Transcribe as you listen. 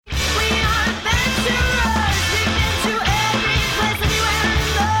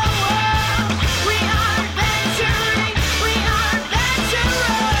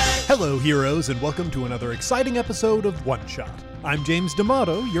Hello, heroes, and welcome to another exciting episode of One Shot. I'm James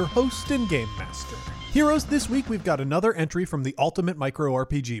D'Amato, your host and game master. Heroes, this week we've got another entry from the Ultimate Micro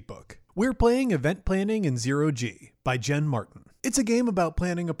RPG book. We're playing Event Planning in Zero G by Jen Martin. It's a game about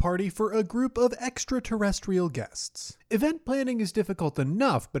planning a party for a group of extraterrestrial guests. Event planning is difficult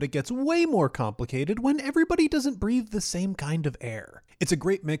enough, but it gets way more complicated when everybody doesn't breathe the same kind of air. It's a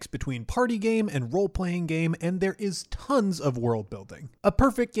great mix between party game and role-playing game, and there is tons of world building. A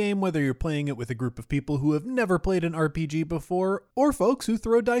perfect game whether you're playing it with a group of people who have never played an RPG before, or folks who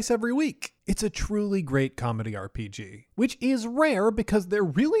throw dice every week. It's a truly great comedy RPG, which is rare because they're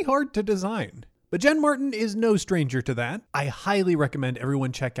really hard to design. But Jen Martin is no stranger to that. I highly recommend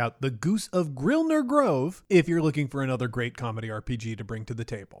everyone check out The Goose of Grilner Grove if you're looking for another great comedy RPG to bring to the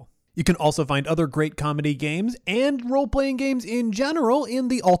table. You can also find other great comedy games and role-playing games in general in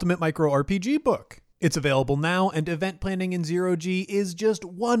the Ultimate Micro RPG book. It's available now, and Event Planning in Zero G is just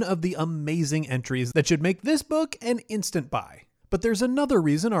one of the amazing entries that should make this book an instant buy. But there's another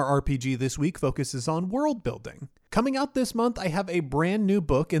reason our RPG this week focuses on world building. Coming out this month, I have a brand new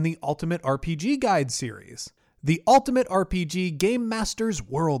book in the Ultimate RPG Guide series, the Ultimate RPG Game Master's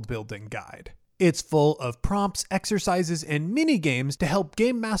World Building Guide. It's full of prompts, exercises, and mini-games to help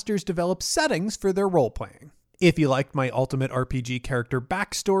game masters develop settings for their role-playing. If you liked my Ultimate RPG character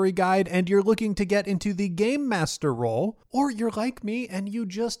backstory guide and you're looking to get into the game master role, or you're like me and you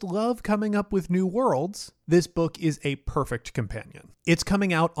just love coming up with new worlds, this book is a perfect companion. It's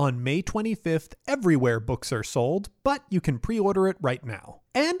coming out on May 25th everywhere books are sold, but you can pre-order it right now.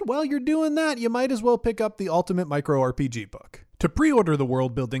 And while you're doing that, you might as well pick up the Ultimate Micro RPG book. To pre-order the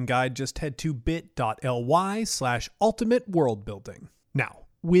world building guide, just head to bit.ly/ultimate world building. Now,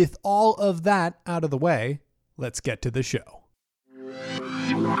 with all of that out of the way, let's get to the show.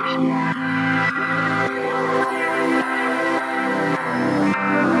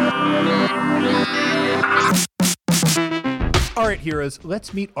 All right, heroes,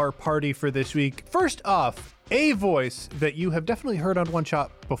 let's meet our party for this week. First off, a voice that you have definitely heard on One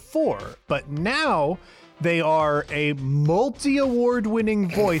Shot before, but now they are a multi-award winning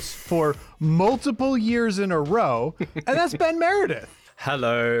voice for multiple years in a row, and that's Ben Meredith.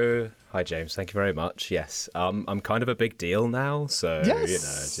 Hello. Hi, James. Thank you very much. Yes, I'm kind of a big deal now, so,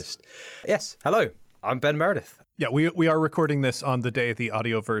 Yes, hello. I'm Ben Meredith. Yeah, we are recording this on the day the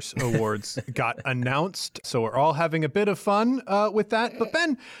Audioverse Awards got announced, so we're all having a bit of fun with that. But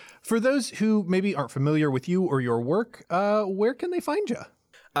Ben, for those who maybe aren't familiar with you or your work, where can they find you?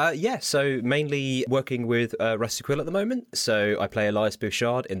 So mainly working with Rusty Quill at the moment. So I play Elias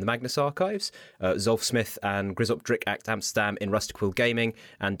Bouchard in the Magnus Archives, Zolf Smith and Grizzop Drick Act Amsterdam in Rusty Quill Gaming,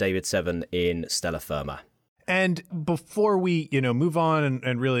 and David Seven in Stellar Firma. And before we, move on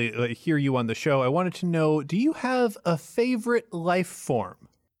and really hear you on the show, I wanted to know, do you have a favorite life form?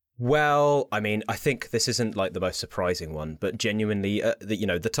 Well, I mean, I think this isn't like the most surprising one, but genuinely,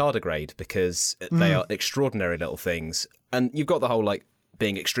 the tardigrade, because they are extraordinary little things. And you've got the whole,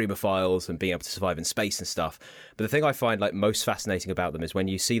 being extremophiles and being able to survive in space and stuff. But the thing I find most fascinating about them is when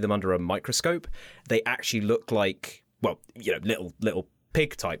you see them under a microscope, they actually look like, little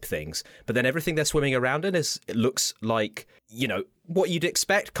pig type things. But then everything they're swimming around in it looks like, what you'd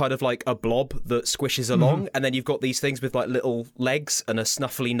expect, kind of like a blob that squishes along. And then you've got these things with little legs and a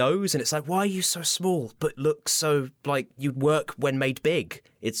snuffly nose. And it's like, why are you so small, but look so like you'd work when made big?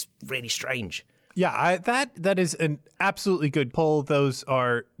 It's really strange. Yeah, that is an absolutely good pull. Those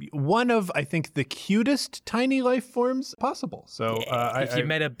are one of, I think, the cutest tiny life forms possible. So if you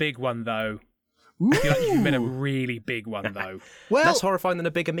met a big one, though, if you met a really big one, though, well, less horrifying than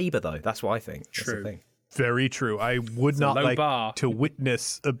a big amoeba, though. That's what I think. True. That's the thing. Very true. I would not like to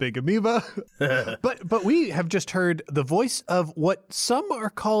witness a big amoeba. But we have just heard the voice of what some are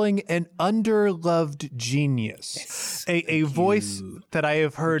calling an underloved genius. Yes. A voice that I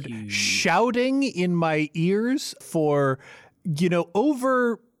have heard shouting in my ears for,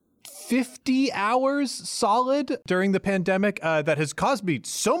 over 50 hours solid during the pandemic that has caused me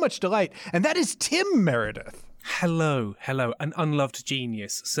so much delight. And that is Tim Meredith. Hello, an unloved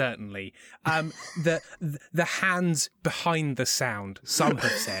genius, certainly. The hands behind the sound, some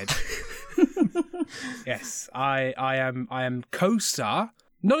have said. Yes, I am co-star.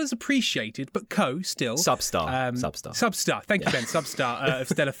 Not as appreciated, but still. Substar. Thank you, Ben. Substar of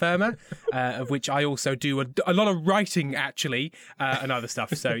Stellar Firma, of which I also do a lot of writing, actually, and other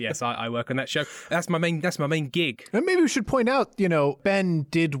stuff. So yes, I work on that show. That's my main gig. And maybe we should point out, Ben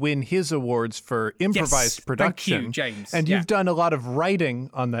did win his awards for improvised production. Thank you, James. And you've done a lot of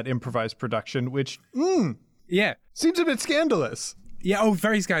writing on that improvised production, which seems a bit scandalous. Yeah, oh,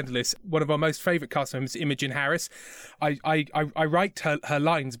 very scandalous. One of our most favourite cast members, Imogen Harris. I write her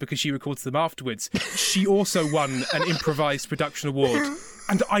lines because she records them afterwards. She also won an improvised production award,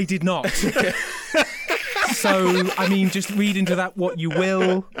 and I did not. So, I mean, just read into that what you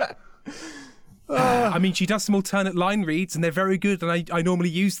will. I mean, she does some alternate line reads, and they're very good, and I normally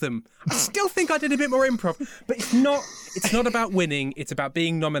use them. I still think I did a bit more improv, but it's not about winning. It's about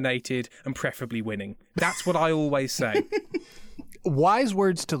being nominated and preferably winning. That's what I always say. Wise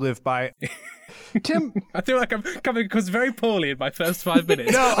words to live by. Tim, I feel like I'm coming across very poorly in my first 5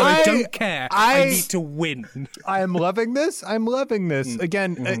 minutes. No, but I don't care. I need to win. I am loving this.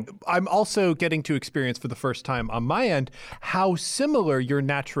 Again, I'm also getting to experience for the first time on my end how similar your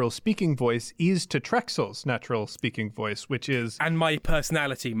natural speaking voice is to Trexel's natural speaking voice, which is... And my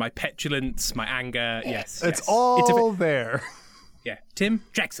personality, my petulance, my anger, yes. It's all there. Yeah. Tim,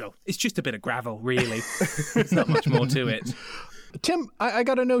 Trexel. It's just a bit of gravel, really. There's not much more to it. Tim, I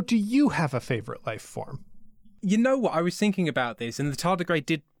gotta know, do you have a favorite life form? You know what? I was thinking about this, and the tardigrade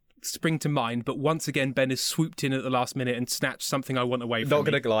did spring to mind, but once again, Ben has swooped in at the last minute and snatched something I want away from Not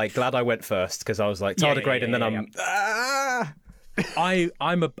going to lie, glad I went first, because I was like, tardigrade, and then I'm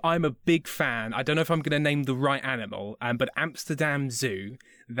a big fan. I don't know if I'm going to name the right animal, but Amsterdam Zoo,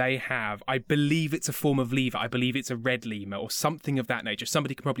 they have, I believe it's a form of lemur. I believe it's a red lemur or something of that nature.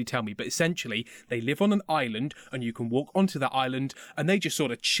 Somebody can probably tell me. But essentially, they live on an island, and you can walk onto that island, and they just sort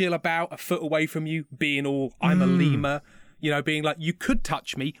of chill about a foot away from you, being all, I'm a lemur. You know, being like, you could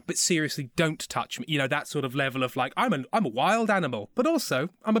touch me, but seriously, don't touch me. You know, that sort of level of like, I'm a wild animal, but also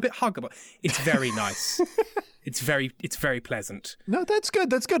I'm a bit huggable. It's very nice. It's very pleasant. No, that's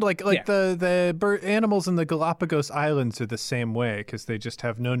good. Like the animals in the Galapagos Islands are the same way because they just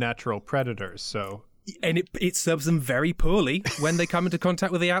have no natural predators. So. And it serves them very poorly when they come into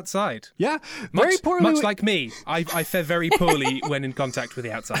contact with the outside. Yeah, very poorly. Much like me. I fare very poorly when in contact with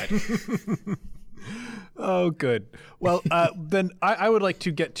the outside. Oh, good. Well, then I would like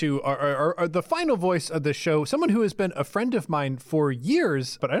to get to our the final voice of the show, someone who has been a friend of mine for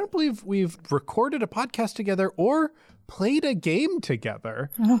years, but I don't believe we've recorded a podcast together or played a game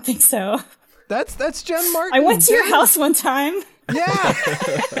together. I don't think so. That's Jen Martin. I went to your house one time. Yeah.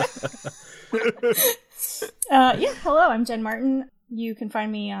 Hello, I'm Jen Martin. You can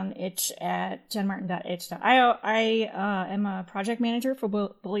find me on itch at jenmartin.itch.io. I am a project manager for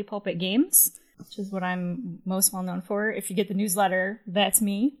Bully Pulpit Games, which is what I'm most well known for. If you get the newsletter, that's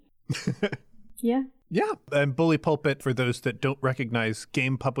me. Yeah. Yeah. And Bully Pulpit, for those that don't recognize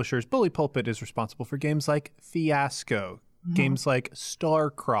game publishers, Bully Pulpit is responsible for games like Fiasco, games like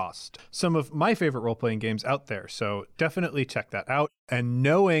Star-Crossed, some of my favorite role-playing games out there. So definitely check that out. And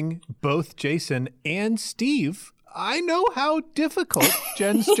knowing both Jason and Steve, I know how difficult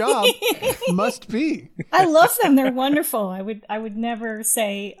Jen's job must be. I love them. They're wonderful. I would never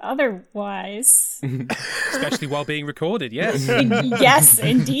say otherwise. Especially while being recorded, yes. Yes,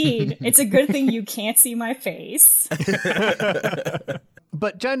 indeed. It's a good thing you can't see my face.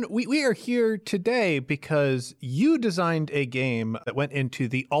 But Jen, we are here today because you designed a game that went into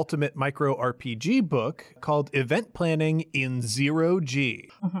the Ultimate Micro RPG book called Event Planning in Zero G.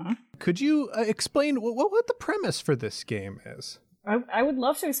 Mm-hmm. Could you explain what the premise for this game is? I would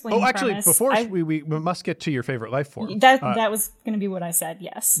love to explain the actually, premise. before we must get to your favorite life form. That was going to be what I said,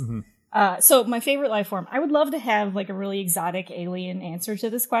 yes. Mm-hmm. So my favorite life form, I would love to have like a really exotic alien answer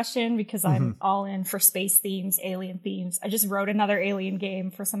to this question because I'm all in for space themes, alien themes. I just wrote another alien game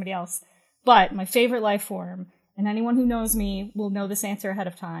for somebody else. But my favorite life form, and anyone who knows me will know this answer ahead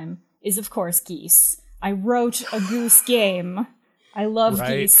of time, is of course geese. I wrote a goose game. I love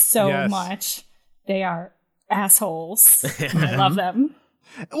geese so much. They are assholes. I love them.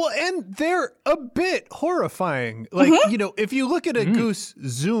 Well, and they're a bit horrifying. Like, if you look at a goose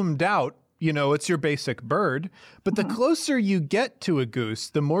zoomed out, it's your basic bird. But the closer you get to a goose,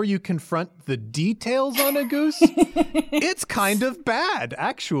 the more you confront the details on a goose. It's kind of bad,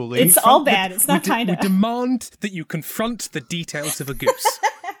 actually. It's all bad. It's not kind of. We demand that you confront the details of a goose.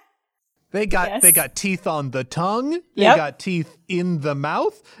 They got teeth on the tongue. Yep. They got teeth in the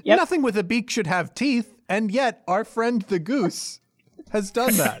mouth. Yep. Nothing with a beak should have teeth. And yet our friend the goose has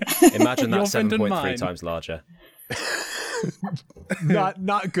done that. Imagine that 7.3 times larger.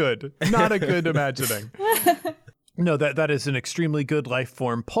 Not good. Not a good imagining. No, that is an extremely good life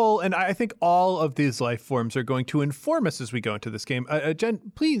form pull, and I think all of these life forms are going to inform us as we go into this game. Jen,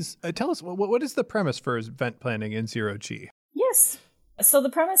 please tell us, what is the premise for event planning in Zero G? Yes. So the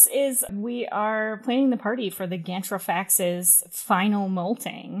premise is we are planning the party for the Gantrophax's final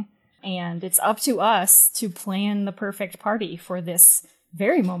molting. And it's up to us to plan the perfect party for this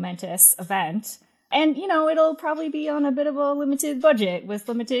very momentous event. And, it'll probably be on a bit of a limited budget with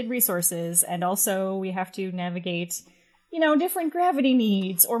limited resources. And also we have to navigate, different gravity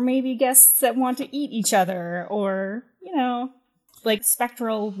needs, or maybe guests that want to eat each other, or, like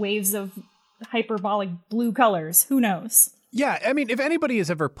spectral waves of hyperbolic blue colors. Who knows? Yeah, I mean, if anybody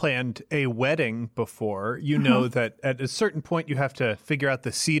has ever planned a wedding before, you know that at a certain point you have to figure out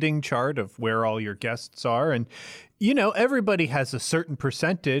the seating chart of where all your guests are. And, everybody has a certain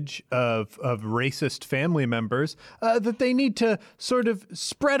percentage of racist family members that they need to sort of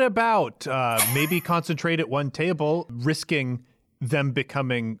spread about, maybe concentrate at one table, risking them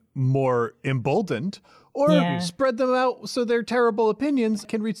becoming more emboldened, or spread them out so their terrible opinions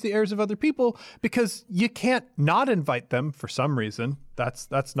can reach the ears of other people, because you can't not invite them for some reason.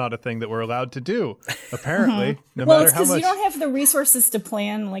 That's not a thing that we're allowed to do, apparently. No Well, matter it's how because much. you don't have the resources to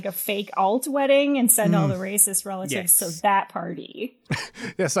plan like a fake alt wedding and send all the racist relatives to that party.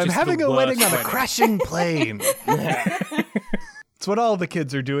 Yes, I'm Just having the a wedding worst on a wedding. crashing plane. It's what all the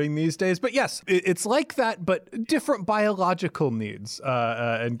kids are doing these days. But yes, it's like that, but different biological needs,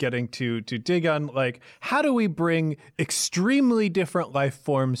 and getting to dig on, like, how do we bring extremely different life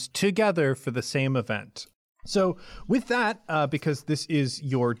forms together for the same event? So with that, because this is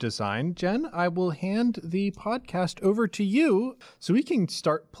your design, Jen, I will hand the podcast over to you so we can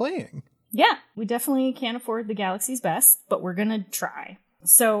start playing. Yeah, we definitely can't afford the galaxy's best, but we're gonna try.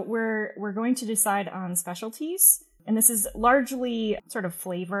 So we're going to decide on specialties. And this is largely sort of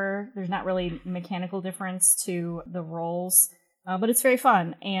flavor. There's not really mechanical difference to the roles, but it's very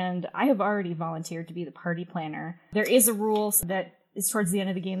fun. And I have already volunteered to be the party planner. There is a rule that is towards the end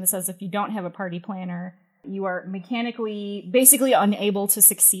of the game that says if you don't have a party planner, you are mechanically basically unable to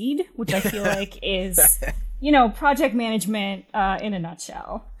succeed, which I feel like is, project management in a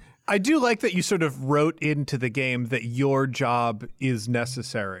nutshell. I do like that you sort of wrote into the game that your job is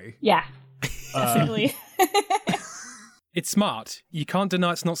necessary. Yeah, definitely. It's smart. You can't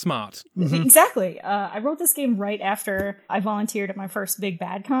deny it's not smart. Exactly. I wrote this game right after I volunteered at my first Big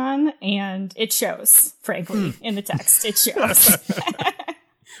Bad Con, and it shows, frankly, in the text. It shows.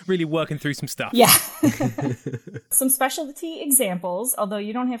 Really working through some stuff. Yeah. Some specialty examples, although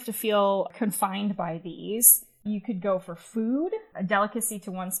you don't have to feel confined by these. You could go for food. A delicacy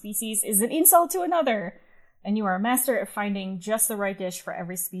to one species is an insult to another. And you are a master at finding just the right dish for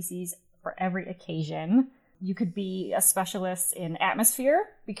every species, for every occasion. You could be a specialist in atmosphere,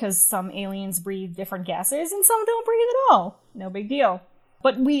 because some aliens breathe different gases and some don't breathe at all. No big deal.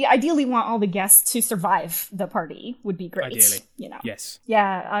 But we ideally want all the guests to survive the party, would be great. Ideally. Yes.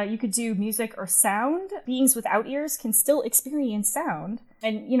 Yeah, you could do music or sound. Beings without ears can still experience sound.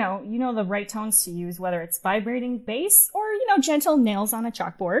 And, you know the right tones to use, whether it's vibrating bass or, gentle nails on a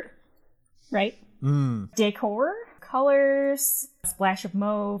chalkboard. Right? Decor, colors, splash of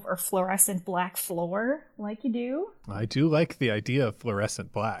mauve, or fluorescent black floor, like you do. I do like the idea of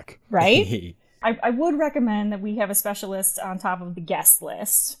fluorescent black. Right? I would recommend that we have a specialist on top of the guest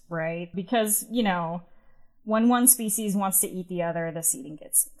list, right? Because, when one species wants to eat the other, the seating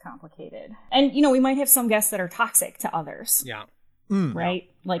gets complicated. And, we might have some guests that are toxic to others. Yeah. Right?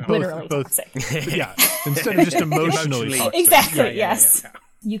 Like literally toxic. Yeah. Instead of just emotionally toxic. Exactly, Yeah. yes.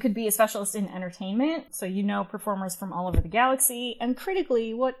 You could be a specialist in entertainment, so performers from all over the galaxy, and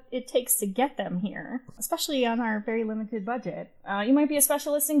critically, what it takes to get them here, especially on our very limited budget. You might be a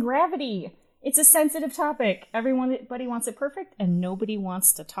specialist in gravity. It's a sensitive topic. Everybody wants it perfect, and nobody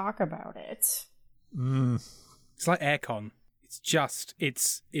wants to talk about it. It's like aircon.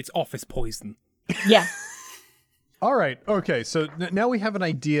 It's office poison. Yeah. All right. Okay. So now we have an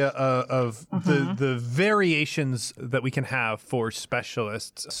idea of the variations that we can have for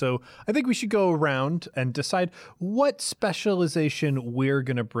specialists. So I think we should go around and decide what specialization we're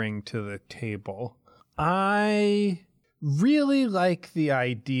going to bring to the table. I really like the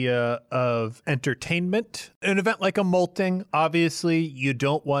idea of entertainment. An event like a molting, obviously, you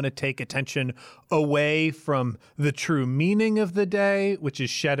don't want to take attention away from the true meaning of the day, which is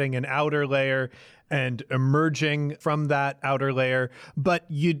shedding an outer layer and emerging from that outer layer. But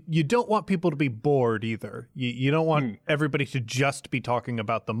you don't want people to be bored either. You don't want everybody to just be talking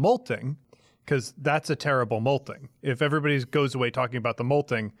about the molting, because that's a terrible molting. If everybody goes away talking about the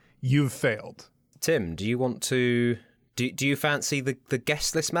molting, you've failed. Tim, do you want to... Do you fancy the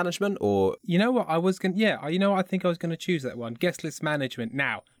guest list management, or... You know what? I think I was going to choose that one. Guest list management.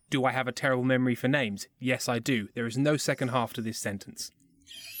 Now, do I have a terrible memory for names? Yes, I do. There is no second half to this sentence.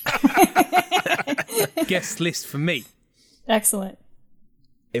 Guest list for me. Excellent.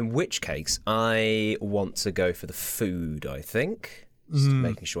 In which case, I want to go for the food, I think. Just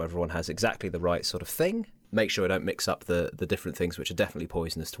making sure everyone has exactly the right sort of thing. make sure I don't mix up the different things which are definitely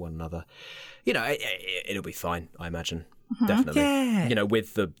poisonous to one another. It'll be fine, I imagine. Definitely. Yeah.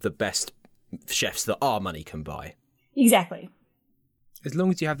 With the best chefs that our money can buy. Exactly. As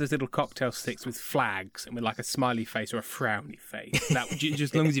long as you have those little cocktail sticks with flags and with like a smiley face or a frowny face, just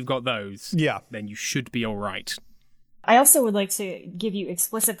as long as you've got those, then you should be all right. I also would like to give you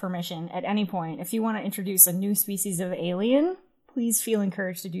explicit permission at any point. If you want to introduce a new species of alien, please feel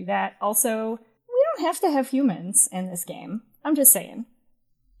encouraged to do that. Also, we don't have to have humans in this game. I'm just saying.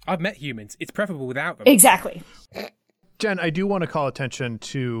 I've met humans. It's preferable without them. Exactly. Jen, I do want to call attention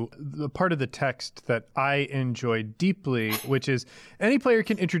to the part of the text that I enjoyed deeply, which is any player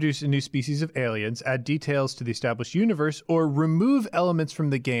can introduce a new species of aliens, add details to the established universe, or remove elements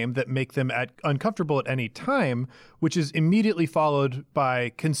from the game that make them uncomfortable at any time, which is immediately followed by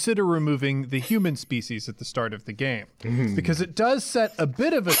consider removing the human species at the start of the game. Because it does set a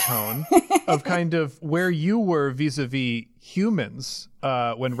bit of a tone of kind of where you were vis-a-vis humans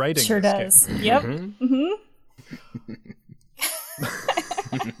when writing sure this does. game. Yep.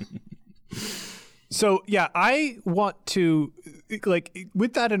 So, yeah, I want to,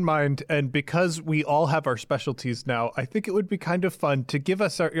 with that in mind, and because we all have our specialties now, I think it would be kind of fun to give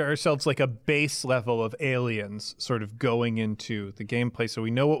us ourselves like a base level of aliens sort of going into the gameplay so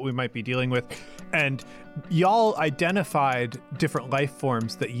we know what we might be dealing with. And y'all identified different life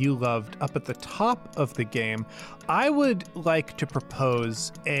forms that you loved up at the top of the game. I would like to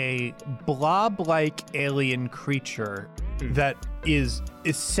propose a blob-like alien creature that is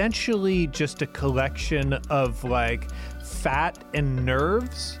essentially just a collection of like fat and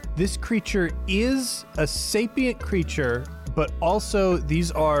nerves. This creature is a sapient creature, but also these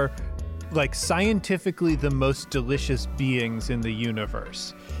are like scientifically the most delicious beings in the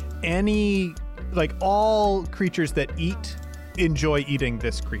universe. All creatures that eat enjoy eating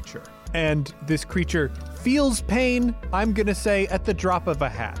this creature. And this creature feels pain, I'm gonna say, at the drop of a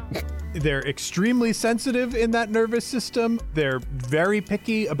hat. They're extremely sensitive in that nervous system. They're very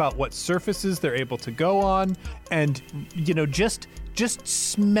picky about what surfaces they're able to go on. And, just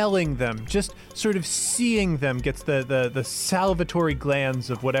smelling them, just sort of seeing them gets the salivatory glands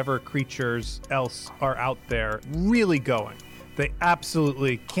of whatever creatures else are out there really going. They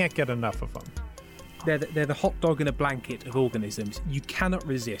absolutely can't get enough of them. They're the hot dog in a blanket of organisms. You cannot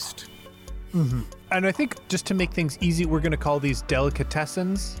resist. Mm-hmm. And I think just to make things easy, we're going to call these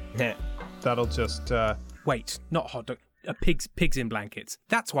delicatessens. Yeah. That'll just... Wait, not hot dog. Pigs in blankets.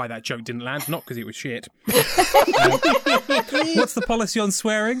 That's why that joke didn't land, not because it was shit. What's the policy on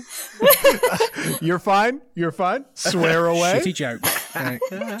swearing? You're fine. Swear away. Shitty joke.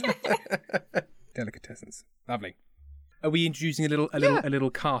 Delicatessens. Lovely. Are we introducing a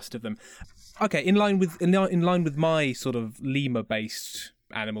little cast of them? Okay, in line with my sort of lemur-based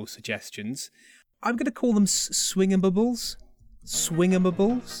animal suggestions, I'm going to call them swingamables.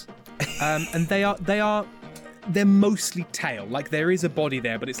 And they're mostly tail. Like there is a body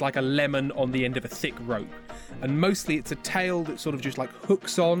there, but it's like a lemon on the end of a thick rope. And mostly it's a tail that sort of just like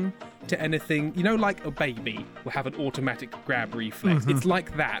hooks on to anything. Like a baby will have an automatic grab reflex. It's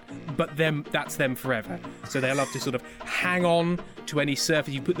like that, but that's them forever. So they love to sort of hang on to any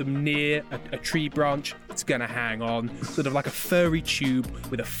surface. You put them near a tree branch, it's going to hang on. Sort of like a furry tube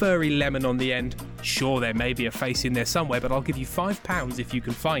with a furry lemon on the end. Sure, there may be a face in there somewhere, but I'll give you £5 if you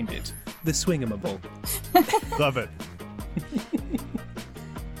can find it. The swingamable. Love it.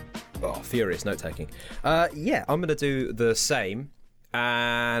 Oh, furious note-taking. I'm going to do the same,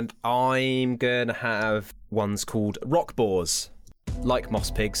 and I'm going to have ones called rock boars, like moss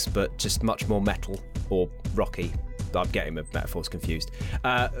pigs, but just much more metal or rocky. I'm getting the metaphors confused.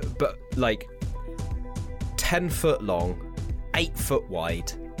 But like 10 foot long, 8 foot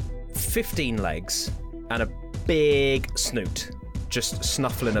wide, 15 legs, and a big snoot, just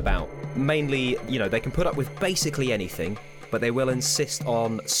snuffling about. Mainly, they can put up with basically anything, but they will insist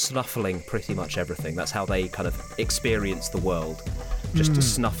on snuffling pretty much everything. That's how they kind of experience the world, just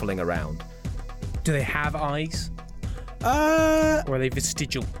snuffling around. Do they have eyes? Or are they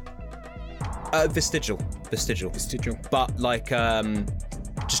vestigial? Vestigial. But like,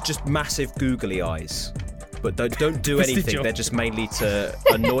 just massive googly eyes. But don't do anything. Vestigial. They're just mainly to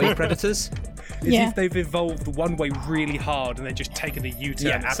annoy predators. It's if they've evolved the one way really hard and they're just taking a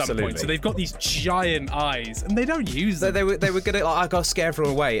U-turn at some point. So they've got these giant eyes and they don't use them. They were gonna I got scare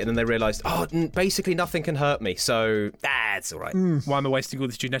everyone away, and then they realised, basically nothing can hurt me, so it's all right. Why am I wasting all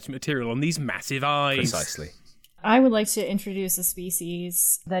this genetic material on these massive eyes? Precisely. I would like to introduce a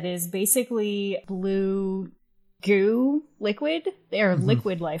species that is basically blue goo liquid. They are a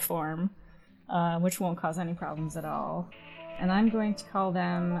liquid life form, which won't cause any problems at all. and I'm going to call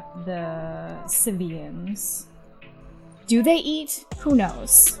them the Sivians. Do they eat? Who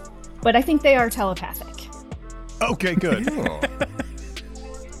knows? But I think they are telepathic. Okay, good.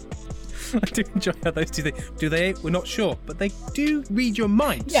 I do enjoy how those two things. Do they? We're not sure, but they do read your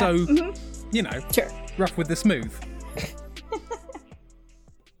mind. Yeah. So, you know, Sure. rough with the smooth.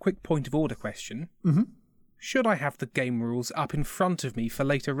 Quick point of order question. Mm-hmm. Should I have the game rules up in front of me for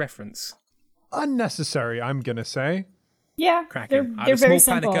later reference? Unnecessary, I'm going to say. Yeah, Cracking. I they're had a very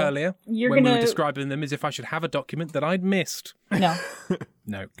small simple. panic earlier You're when we gonna were describing them as if I should have a document that I'd missed. no,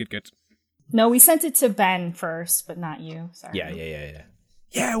 No, good. no. We sent it to Ben first, but not you. Sorry. Yeah.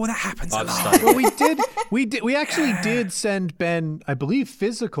 Yeah, well, that happens a I've lot. studied. Well, we actually did send Ben, I believe,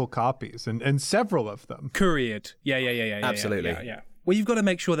 physical copies and several of them. Couriered. Yeah. Absolutely. Yeah. Well, you've got to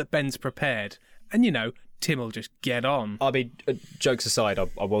make sure that Ben's prepared. And, you know, Tim will just get on. I mean, jokes aside, I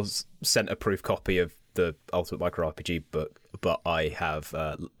was sent a proof copy of the Ultimate Micro RPG book, but I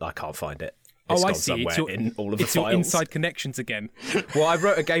can't find it. It's gone somewhere in all of the it's files. your inside connections again. Well, I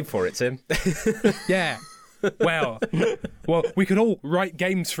wrote a game for it, Tim. Yeah. Well, we could all write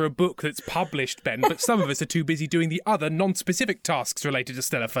games for a book that's published, Ben, but some of us are too busy doing the other non-specific tasks related to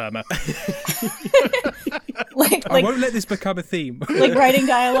Stellar Firma. I won't let this become a theme. like writing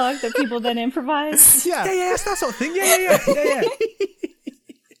dialogue that people then improvise. Yeah. Yeah, it's that sort of thing. Yeah.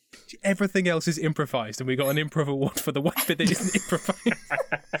 Everything else is improvised, and we got an improv award for the one bit that isn't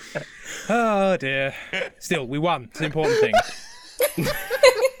improvised. Oh dear. Still, we won. It's an important thing.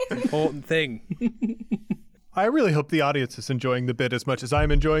 Important thing. I really hope the audience is enjoying the bit as much as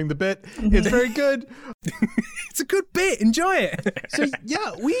I'm enjoying the bit. It's very good. It's a good bit. Enjoy it. So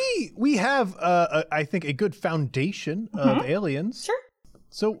yeah, we have I think a good foundation of aliens. Sure.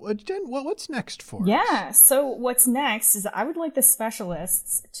 So Jen, what's next for us? Yeah. So what's next is I would like the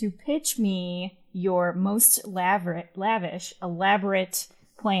specialists to pitch me your most lavish, elaborate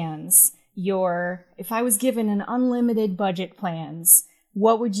plans. If I was given an unlimited budget plans,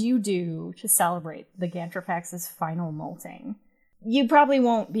 what would you do to celebrate the Gantropax's final molting? You probably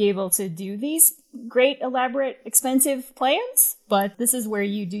won't be able to do these great, elaborate, expensive plans, but this is where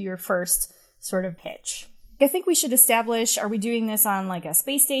you do your first sort of pitch. I think we should establish, are we doing this on like a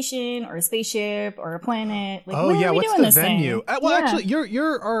space station or a spaceship or a planet? Like, where are we what's doing the this venue? thing? Well, Yeah. actually,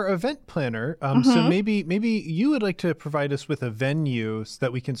 you're our event planner, so maybe you would like to provide us with a venue so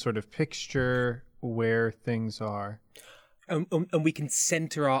that we can sort of picture where things are. And we can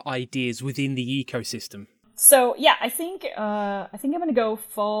center our ideas within the ecosystem. So yeah, I think I'm gonna go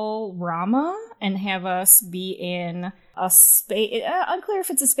full Rama and have us be in a space. Unclear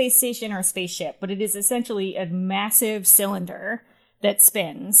if it's a space station or a spaceship, but it is essentially a massive cylinder that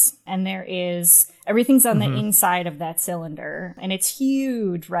spins, and everything's on the inside of that cylinder, and it's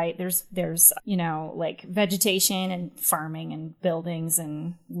huge, right? There's like vegetation and farming and buildings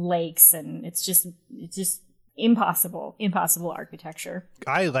and lakes, and it's just impossible architecture.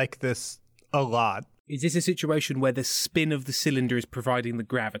 I like this a lot. Is this a situation where the spin of the cylinder is providing the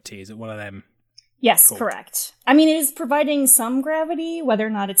gravity? Is it one of them? Yes, correct. I mean, it is providing some gravity, whether or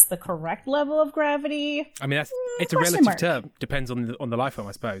not it's the correct level of gravity. I mean, it's a question relative mark. term. Depends on the life form,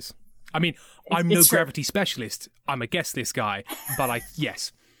 I suppose. I mean, I'm no it's true. gravity specialist. I'm a guess list guy, but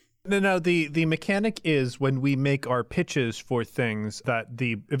yes. No, the mechanic is when we make our pitches for things that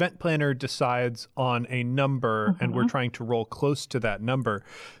the event planner decides on a number and we're trying to roll close to that number.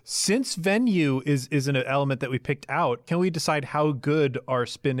 Since venue is an element that we picked out, can we decide how good our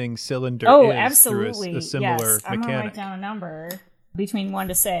spinning cylinder is Absolutely. through a similar yes. I'm going to mechanic? write down a number between 1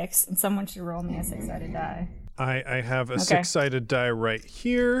 to 6, and someone should roll me a 6-sided die. I have a 6-sided die right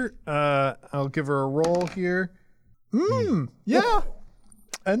here. I'll give her a roll here. Yeah.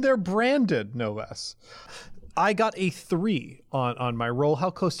 And they're branded, no less. I got a 3 on my roll. How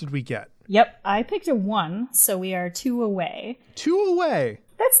close did we get? Yep, I picked a 1, so we are 2 away. 2 away.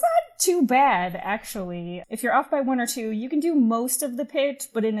 That's not too bad, actually. If you're off by 1 or 2, you can do most of the pitch,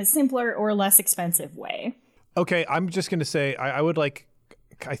 but in a simpler or less expensive way. Okay, I'm just going to say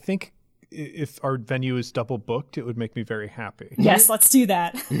I think if our venue is double booked, it would make me very happy. Yes, let's do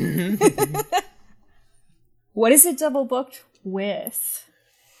that. What is it double booked with?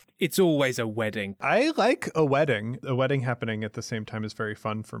 It's always a wedding. I like a wedding. A wedding happening at the same time is very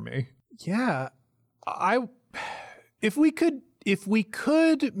fun for me. Yeah. If we could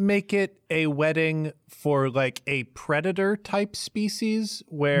make it a wedding for like a predator type species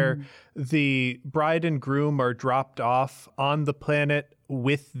where the bride and groom are dropped off on the planet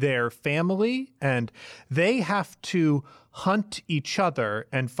with their family and they have to hunt each other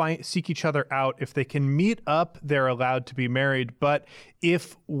and seek each other out. If they can meet up, they're allowed to be married. But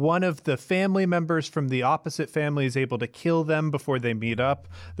if one of the family members from the opposite family is able to kill them before they meet up,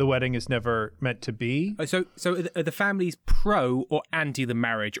 the wedding is never meant to be. So are the families pro or anti the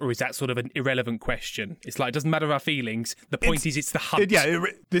marriage, or is that sort of an irrelevant question? It's like, it doesn't matter our feelings. The point is it's the hunt.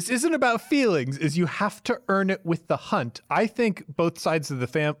 This isn't about feelings. Is you have to earn it with the hunt. I think both sides of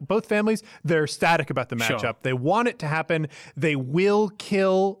the both families, they're ecstatic about the matchup. Sure. They want it to happen. They will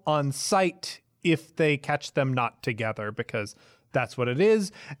kill on sight if they catch them not together, because that's what it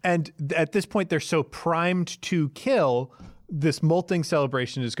is. And at this point, they're so primed to kill. This molting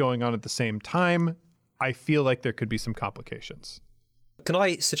celebration is going on at the same time. I feel like there could be some complications. Can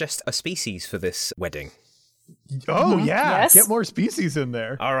I suggest a species for this wedding? Oh, yeah. Yes. Get more species in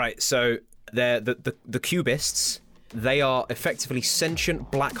there. All right, so they're the cubists. They are effectively sentient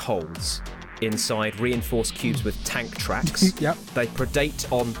black holes inside reinforced cubes with tank tracks. Yep. They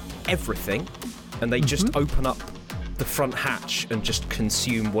predate on everything, and they just open up the front hatch and just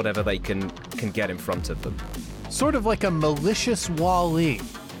consume whatever they can get in front of them. Sort of like a malicious Wall-E.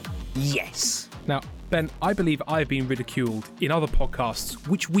 Yes. Now, Ben, I believe I've been ridiculed in other podcasts,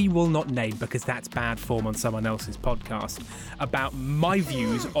 which we will not name because that's bad form on someone else's podcast, about my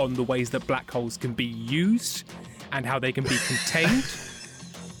views on the ways that black holes can be used and how they can be contained.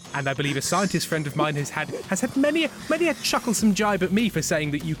 And I believe a scientist friend of mine has had many a chucklesome jibe at me for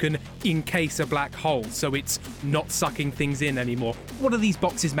saying that you can encase a black hole so it's not sucking things in anymore. What are these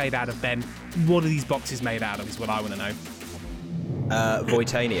boxes made out of, Ben? What are these boxes made out of is what I want to know.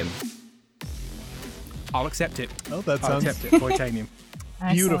 Voitanium. I'll accept it. Oh, that I'll sounds accept it. Voitanium.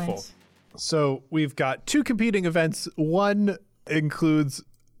 beautiful. Excellent. So we've got two competing events. One includes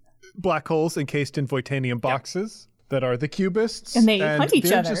black holes encased in Voitanium boxes that are the cubists. And they hunt each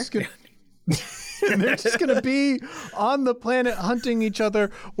they're other. just gonna- and they're just going to be on the planet hunting each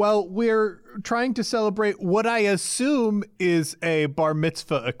other while we're trying to celebrate what I assume is a bar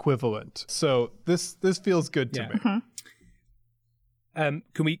mitzvah equivalent. So this feels good to me.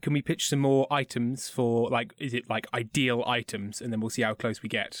 Can we pitch some more items for, like, is it like ideal items, and then we'll see how close we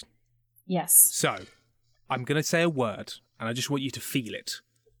get? Yes. So, I'm going to say a word, and I just want you to feel it.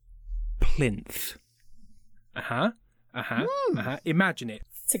 Plinth. Imagine it.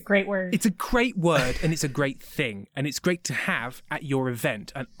 It's a great word. It's a great word, and it's a great thing, and it's great to have at your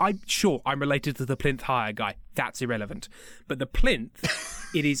event. And I'm sure I'm related to the plinth hire guy. That's irrelevant. But the plinth,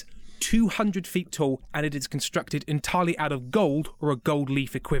 it is 200 feet tall, and it is constructed entirely out of gold or a gold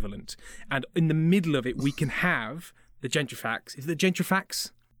leaf equivalent. And in the middle of it, we can have the gentrifax. Is it the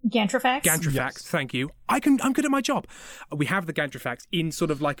gentrifax? Gantrifax? Gantrifax, Yes. thank you. I'm good at my job. We have the Gantrifax in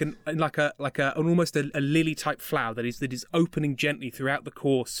sort of like an almost a lily type flower that is opening gently throughout the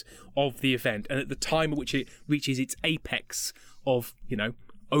course of the event, and at the time at which it reaches its apex of,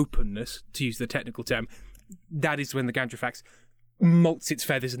 openness, to use the technical term, that is when the Gantrifax molts its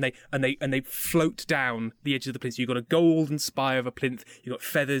feathers and they float down the edge of the plinth. So you've got a golden spire of a plinth, you've got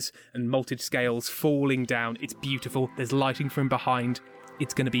feathers and molted scales falling down. It's beautiful. There's lighting from behind.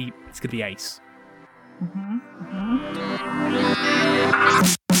 It's gonna be ace.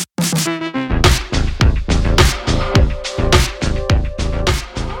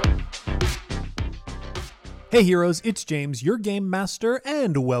 Hey Heroes, it's James, your Game Master,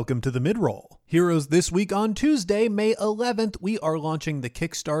 and welcome to the Midroll. Heroes, this week on Tuesday, May 11th, we are launching the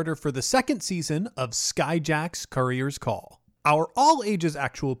Kickstarter for the second season of Skyjack's Courier's Call, our all-ages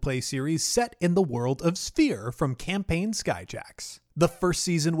actual play series set in the world of Sphere from Campaign Skyjacks. The first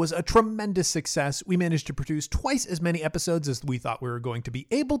season was a tremendous success. We managed to produce twice as many episodes as we thought we were going to be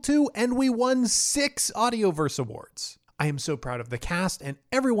able to, and we won 6 Audioverse Awards. I am so proud of the cast and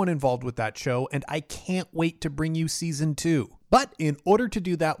everyone involved with that show, and I can't wait to bring you season 2. But in order to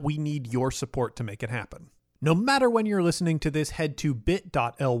do that, we need your support to make it happen. No matter when you're listening to this, head to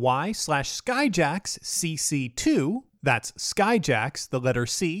bit.ly/SkyjacksCC2. That's Skyjacks, the letter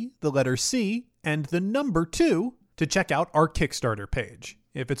C, and the number 2 to check out our Kickstarter page.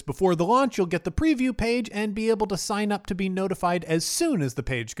 If it's before the launch, you'll get the preview page and be able to sign up to be notified as soon as the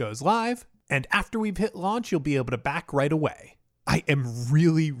page goes live. And after we've hit launch, you'll be able to back right away. I am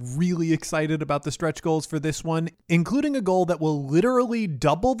really, really excited about the stretch goals for this one, including a goal that will literally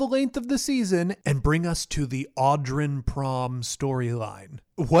double the length of the season and bring us to the Audrin prom storyline.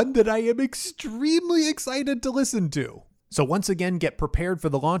 One that I am extremely excited to listen to. So once again, get prepared for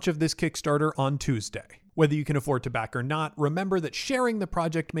the launch of this Kickstarter on Tuesday. Whether you can afford to back or not, remember that sharing the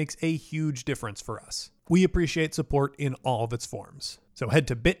project makes a huge difference for us. We appreciate support in all of its forms. So head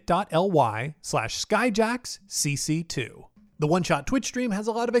to bit.ly/SkyjacksCC2. The One Shot Twitch stream has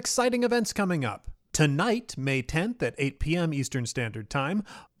a lot of exciting events coming up. Tonight, May 10th at 8 p.m. Eastern Standard Time,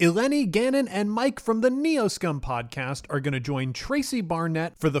 Eleni, Gannon, and Mike from the Neoscum podcast are going to join Tracy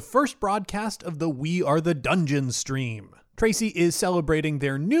Barnett for the first broadcast of the We Are the Dungeon stream. Tracy is celebrating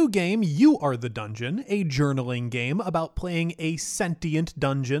their new game, You Are the Dungeon, a journaling game about playing a sentient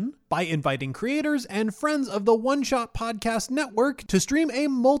dungeon, by inviting creators and friends of the One Shot Podcast Network to stream a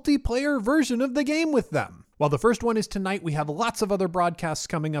multiplayer version of the game with them. While the first one is tonight, we have lots of other broadcasts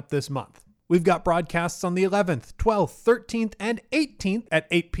coming up this month. We've got broadcasts on the 11th, 12th, 13th, and 18th at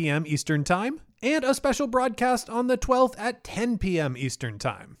 8 p.m. Eastern Time, and a special broadcast on the 12th at 10 p.m. Eastern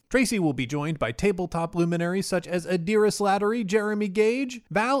Time. Tracy will be joined by tabletop luminaries such as Adira Slattery, Jeremy Gage,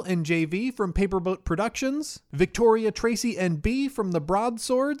 Val and JV from Paperboat Productions, Victoria, Tracy, and B from the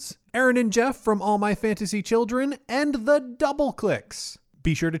Broadswords, Aaron and Jeff from All My Fantasy Children, and the Double Clicks.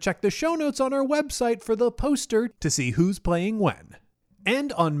 Be sure to check the show notes on our website for the poster to see who's playing when.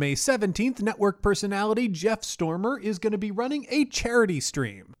 And on May 17th, network personality Jeff Stormer is going to be running a charity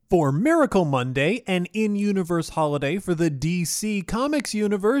stream for Miracle Monday, an in-universe holiday for the DC Comics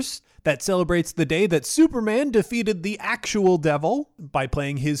universe that celebrates the day that Superman defeated the actual devil. By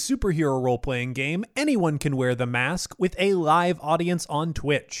playing his superhero role-playing game, anyone can wear the mask with a live audience on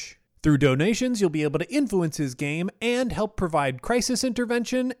Twitch. Through donations, you'll be able to influence his game and help provide crisis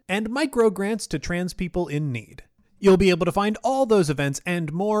intervention and micro grants to trans people in need. You'll be able to find all those events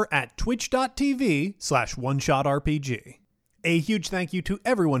and more at twitch.tv/OneShotRPG. A huge thank you to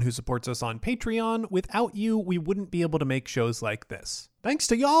everyone who supports us on Patreon. Without you, we wouldn't be able to make shows like this. Thanks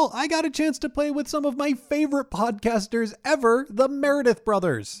to y'all, I got a chance to play with some of my favorite podcasters ever, the Meredith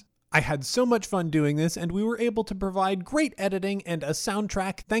Brothers. I had so much fun doing this, and we were able to provide great editing and a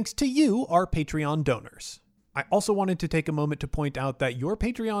soundtrack thanks to you, our Patreon donors. I also wanted to take a moment to point out that your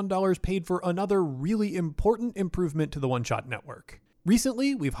Patreon dollars paid for another really important improvement to the One Shot Network.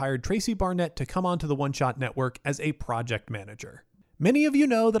 Recently, we've hired Tracy Barnett to come onto the One Shot Network as a project manager. Many of you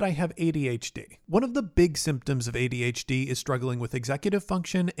know that I have ADHD. One of the big symptoms of ADHD is struggling with executive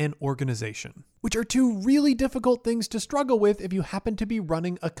function and organization, which are two really difficult things to struggle with if you happen to be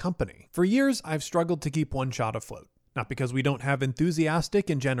running a company. For years, I've struggled to keep One Shot afloat. Not because we don't have enthusiastic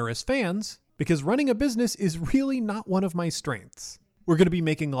and generous fans, because running a business is really not one of my strengths. We're going to be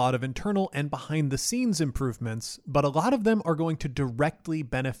making a lot of internal and behind-the-scenes improvements, but a lot of them are going to directly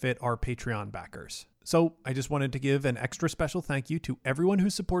benefit our Patreon backers. So I just wanted to give an extra special thank you to everyone who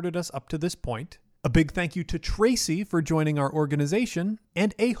supported us up to this point, a big thank you to Tracy for joining our organization,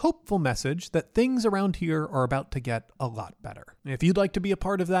 and a hopeful message that things around here are about to get a lot better. If you'd like to be a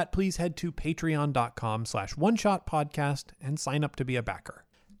part of that, please head to patreon.com/oneshotpodcast and sign up to be a backer.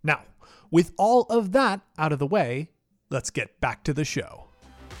 Now, with all of that out of the way, let's get back to the show.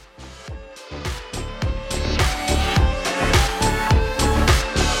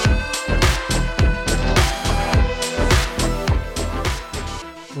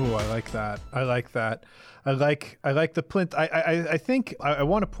 Ooh, I like that. I like that. I like the plinth. I think I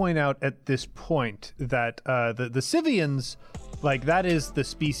want to point out at this point that the Sivians, like, that is the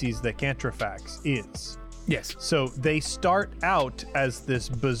species that Cantrifax is. Yes. So they start out as this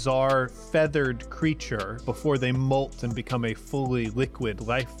bizarre feathered creature before they molt and become a fully liquid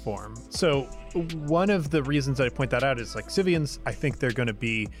life form. So one of the reasons I point that out is, like, Sivians, I think they're going to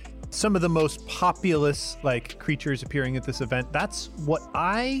be some of the most populous, like, creatures appearing at this event. That's what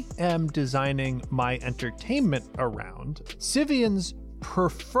I am designing my entertainment around. Sivians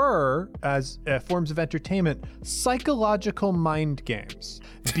prefer, as forms of entertainment, psychological mind games.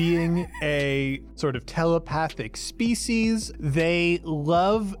 Being a sort of telepathic species, they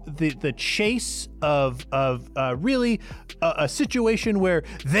love the chase of really a situation where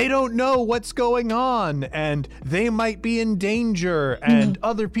they don't know what's going on and they might be in danger and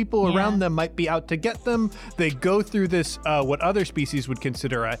other people around them might be out to get them. They go through this, what other species would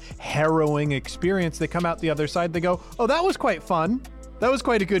consider a harrowing experience. They come out the other side, they go, oh, that was quite fun. That was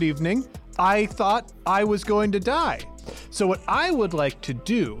quite a good evening. I thought I was going to die. So what I would like to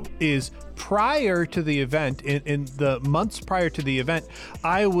do is, prior to the event, in the months prior to the event,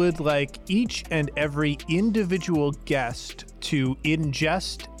 I would like each and every individual guest to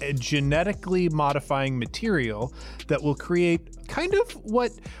ingest a genetically modifying material that will create kind of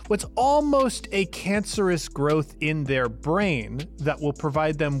what's almost a cancerous growth in their brain that will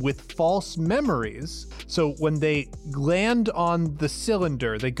provide them with false memories. So when they land on the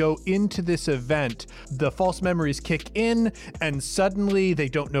cylinder, they go into this event, the false memories kick in, and suddenly they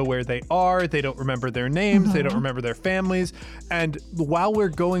don't know where they are, they don't remember their names, they don't remember their families. And while we're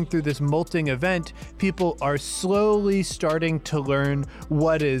going through this molting event, people are slowly starting to learn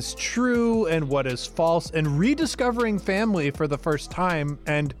what is true and what is false, and rediscovering family for the first time.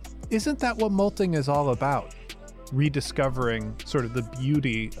 And isn't that what molting is all about? Rediscovering sort of the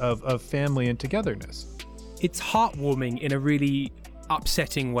beauty of family and togetherness. It's heartwarming in a really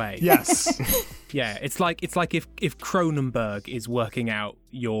upsetting way. Yes. Yeah, it's like if Cronenberg is working out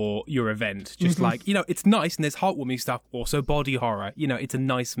your event, just like, it's nice and there's heartwarming stuff, also body horror. It's a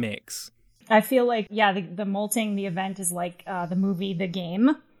nice mix. I feel like, the molting, the event is like the movie The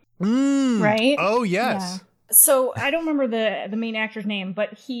Game, right? Oh, yes. Yeah. So I don't remember the main actor's name,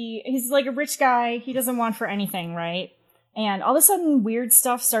 but he's like a rich guy. He doesn't want for anything, right? And all of a sudden, weird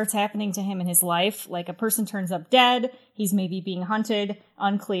stuff starts happening to him in his life. Like a person turns up dead. He's maybe being hunted.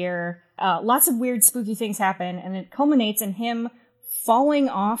 Unclear. Lots of weird, spooky things happen. And it culminates in him falling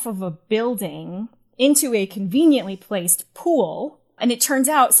off of a building into a conveniently placed pool. And it turns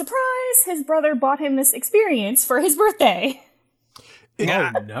out, surprise, his brother bought him this experience for his birthday.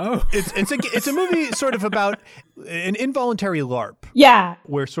 Oh, no. It's a movie sort of about an involuntary LARP. Yeah.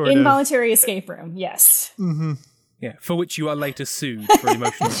 Where involuntary escape room. Yes. Mm-hmm. Yeah, for which you are later sued for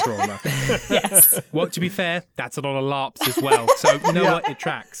emotional trauma. Yes. Well, to be fair, that's a lot of LARPs as well. So, you know what? It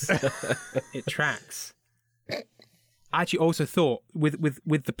tracks. It tracks. I actually also thought with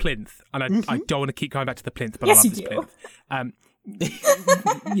the plinth, and I don't want to keep going back to the plinth, but yes, I love this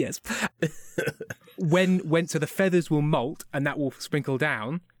plinth. Yes. So the feathers will molt and that will sprinkle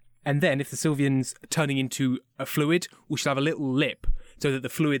down, and then if the Sylvian's turning into a fluid, we shall have a little lip so that the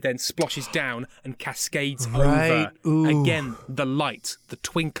fluid then splashes down and cascades over. Ooh. Again, the light, the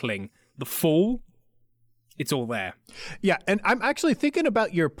twinkling, the fall, it's all there. Yeah, and I'm actually thinking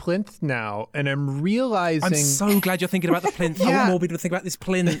about your plinth now, and I'm realizing... I'm so glad you're thinking about the plinth. I want more people to think about this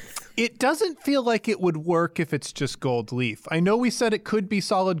plinth. It doesn't feel like it would work if it's just gold leaf. I know we said it could be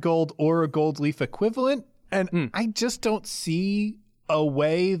solid gold or a gold leaf equivalent, and I just don't see a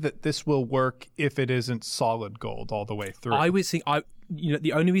way that this will work if it isn't solid gold all the way through. I was thinking,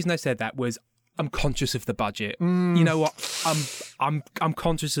 the only reason I said that was I'm conscious of the budget. You know what? I'm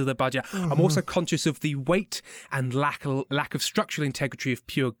conscious of the budget. I'm also conscious of the weight and lack of structural integrity of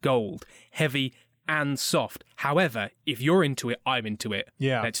pure gold, heavy and soft. However, if you're into it, I'm into it.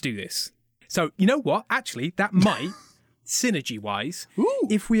 Yeah. Let's do this. So, you know what? Actually, that might, synergy-wise,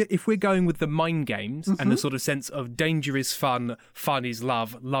 if we're going with the mind games and the sort of sense of danger is fun is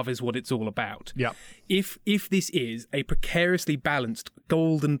love is what it's all about. Yeah. If this is a precariously balanced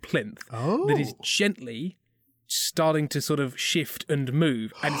golden plinth that is gently starting to sort of shift and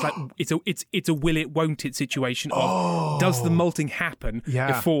move, and it's like it's a will it won't it situation of does the molting happen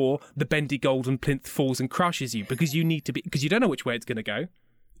before the bendy golden plinth falls and crushes you, because you don't know which way it's going to go.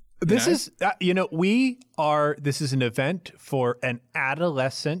 This is this is an event for an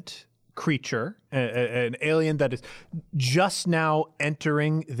adolescent creature, an alien that is just now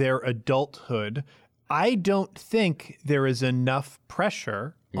entering their adulthood. I don't think there is enough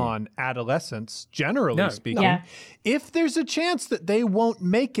pressure on adolescents, generally speaking. Yeah. If there's a chance that they won't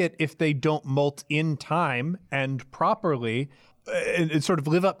make it if they don't molt in time and properly and sort of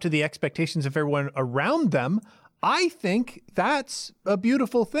live up to the expectations of everyone around them, I think that's a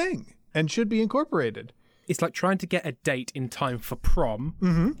beautiful thing and should be incorporated. It's like trying to get a date in time for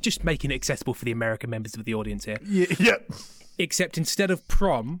prom, just making it accessible for the American members of the audience here. Yeah. Except instead of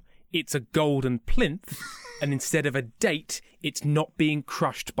prom, it's a golden plinth, and instead of a date, it's not being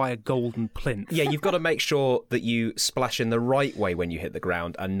crushed by a golden plinth. Yeah, you've got to make sure that you splash in the right way when you hit the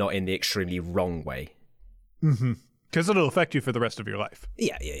ground and not in the extremely wrong way. Because it'll affect you for the rest of your life.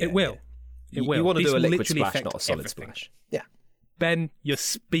 Yeah. It will. It will. You want to This do a will liquid literally splash, not a solid everything. splash. Yeah. Ben, you're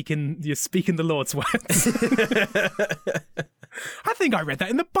speaking the Lord's words. I think I read that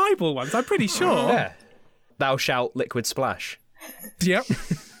in the Bible once. I'm pretty sure. Yeah. Thou shalt liquid splash. Yep.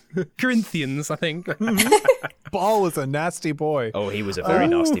 Corinthians, I think. Paul was a nasty boy. Oh, he was a very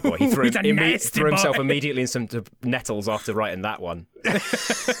nasty boy. He threw, He's a nasty threw himself boy. immediately in some nettles after writing that one.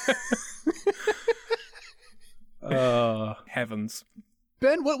 Heavens.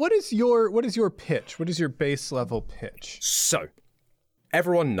 Ben, what is your pitch? What is your base level pitch? So,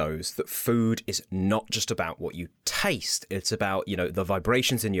 everyone knows that food is not just about what you taste. It's about, the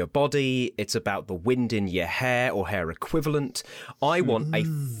vibrations in your body. It's about the wind in your hair or hair equivalent. I want a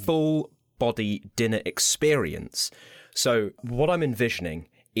full body dinner experience. So what I'm envisioning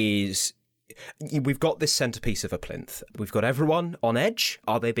is we've got this centerpiece of a plinth. We've got everyone on edge.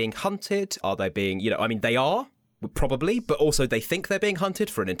 Are they being hunted? Are they being, they are. Probably, but also they think they're being hunted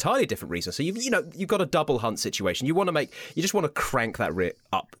for an entirely different reason. So you've got a double hunt situation. You just want to crank that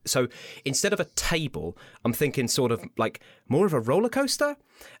up. So instead of a table, I'm thinking sort of like more of a roller coaster,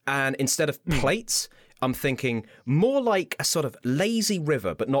 and instead of plates, I'm thinking more like a sort of lazy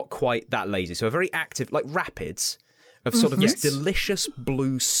river, but not quite that lazy. So a very active, like rapids, of sort of this delicious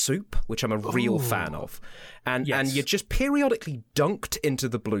blue soup, which I'm a real fan of. And you're just periodically dunked into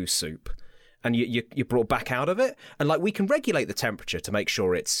the blue soup, and you're brought back out of it. And like, we can regulate the temperature to make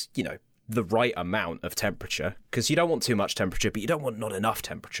sure it's, the right amount of temperature, because you don't want too much temperature, but you don't want not enough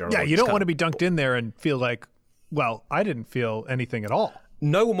temperature. Yeah, you don't want to be dunked in there and feel like, well, I didn't feel anything at all.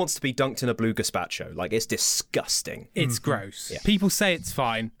 No one wants to be dunked in a blue gazpacho. Like, it's disgusting. It's gross. Yeah. People say it's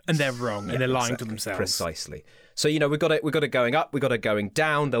fine, and they're wrong, and they're lying to themselves. Precisely. So, we've got it going up, we've got it going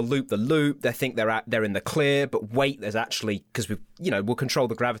down. They'll loop the loop. They think they're in the clear, but wait, there's actually, because we'll control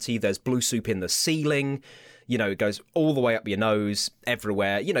the gravity. There's blue soup in the ceiling. It goes all the way up your nose,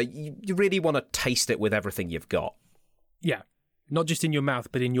 everywhere. You really want to taste it with everything you've got. Yeah. Not just in your mouth,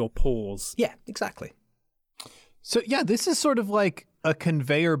 but in your pores. Yeah, exactly. So, yeah, this is sort of like a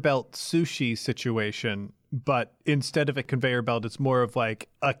conveyor belt sushi situation, but instead of a conveyor belt, it's more of like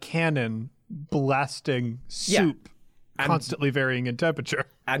a cannon blasting soup, constantly varying in temperature.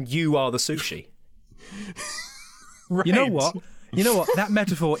 And you are the sushi. Right. You know what? That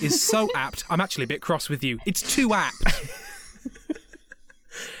metaphor is so apt. I'm actually a bit cross with you. It's too apt.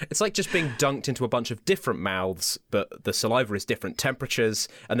 It's like just being dunked into a bunch of different mouths, but the saliva is different temperatures,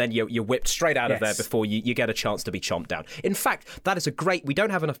 and then you're whipped straight out of there before you get a chance to be chomped down. In fact, that is we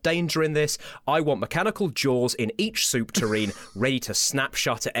don't have enough danger in this. I want mechanical jaws in each soup tureen ready to snap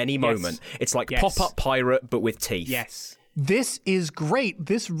shut at any moment. It's like pop-up pirate, but with teeth. Yes. This is great.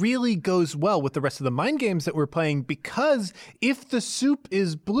 This really goes well with the rest of the mind games that we're playing, because if the soup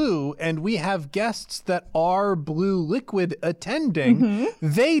is blue and we have guests that are blue liquid attending,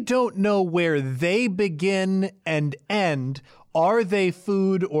 they don't know where they begin and end. Are they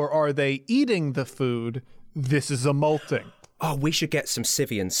food or are they eating the food? This is a molting. Oh, we should get some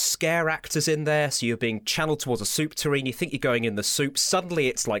Sivian scare actors in there. So you're being channeled towards a soup tureen. You think you're going in the soup. Suddenly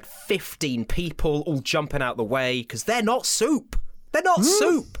it's like 15 people all jumping out the way because they're not soup. They're not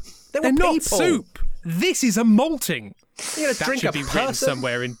soup. They're not soup. This is a molting. You're gonna That drink should a be person? written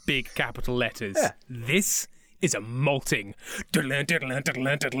somewhere in big capital letters. Yeah. This is a molting.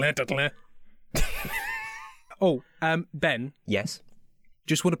 Oh, Ben. Yes.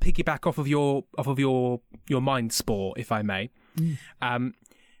 Just want to piggyback off of your mind spore, if I may.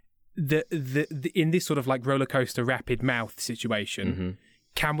 The in this sort of like roller coaster rapid mouth situation,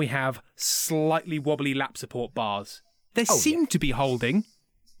 can we have slightly wobbly lap support bars? They seem to be holding,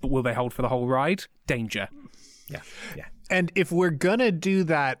 but will they hold for the whole ride? Danger. Yeah. And if we're gonna do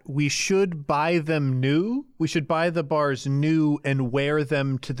that, we should buy them new. We should buy the bars new and wear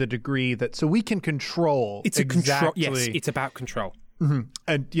them to the degree that so we can control. It's exactly. a control. Yes, it's about control.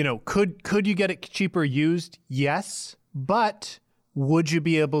 And could you get it cheaper used? Yes, but would you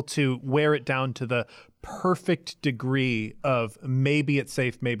be able to wear it down to the perfect degree of maybe it's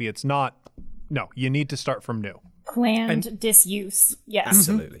safe, maybe it's not? No, you need to start from new. Planned disuse. Yes.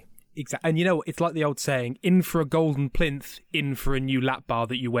 Absolutely. Exactly. And it's like the old saying, in for a golden plinth, in for a new lap bar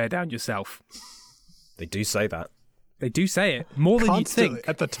that you wear down yourself. They do say that. They do say it more than you'd Constantly, think.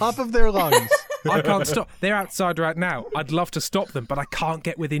 at the top of their lungs. I can't stop. They're outside right now. I'd love to stop them, but I can't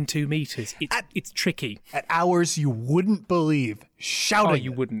get within 2 meters. It's tricky. At hours you wouldn't believe. Shouting. Oh,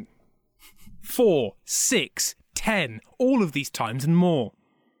 you wouldn't. 4, 6, 10, all of these times and more.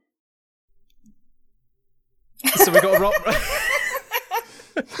 So we got Rob.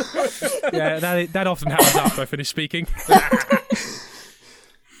 Yeah, that often happens after I finish speaking.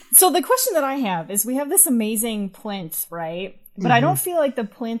 So the question that I have is, we have this amazing plinth, right? But I don't feel like the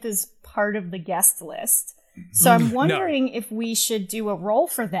plinth is part of the guest list. So I'm wondering if we should do a roll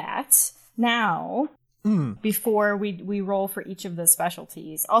for that now before we roll for each of the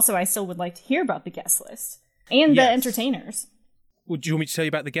specialties. Also, I still would like to hear about the guest list and the entertainers. Well, do you want me to tell you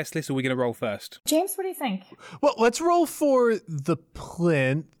about the guest list, or are we going to roll first? James, what do you think? Well, let's roll for the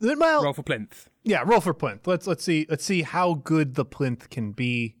plinth. Well, Roll for plinth. yeah, roll for plinth. Let's see how good the plinth can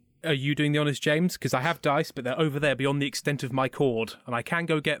be. Are you doing the honours, James? Because I have dice, but they're over there beyond the extent of my cord, and I can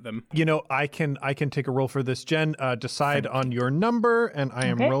go get them. I can take a roll for this, Jen. Decide on your number, and I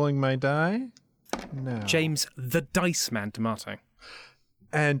am rolling my die now. James, the Dice Man Tomato.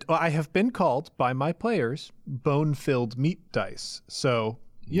 And I have been called by my players bone-filled meat dice. So,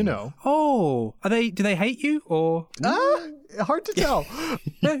 Oh, do they hate you, or? Hard to tell.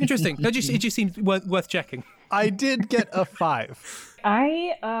 No, interesting. It just seems worth checking. I did get a 5.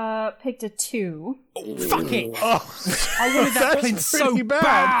 I picked a 2. Oh, fuck it! I wanted that plinth so pretty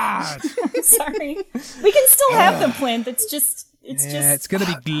bad. Sorry. We can still have the plinth. It's just It's going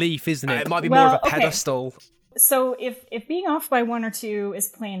to be Leaf, isn't it? It might be Well, more of a okay. pedestal. So if being off by 1 or 2 is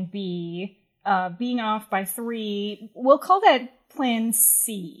plan B, being off by 3, we'll call that plan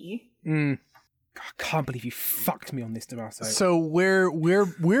C. I can't believe you fucked me on this, D'Amato. So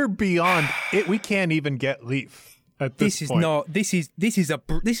we're beyond it. We can't even get Leaf at this point. This is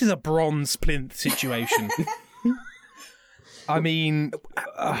a bronze plinth situation. I mean,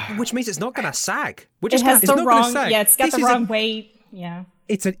 which means it's not going to sag. It has the wrong. Yeah, it's got This the is wrong weight. Yeah.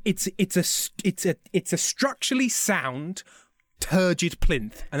 It's a structurally sound, turgid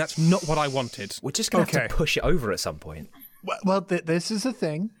plinth, and that's not what I wanted. We're just going to have to push it over at some point. Well, this is a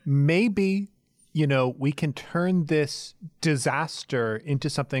thing. Maybe, we can turn this disaster into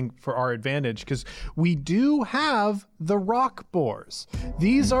something for our advantage, because we do have the rock boars.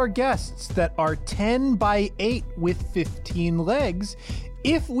 These are guests that are 10 by 8 with 15 legs.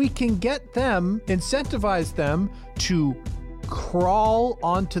 If we can get them, incentivize them to crawl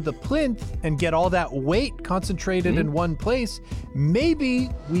onto the plinth and get all that weight concentrated in one place, maybe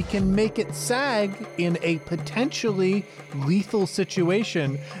we can make it sag in a potentially lethal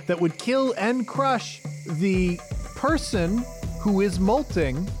situation that would kill and crush the person who is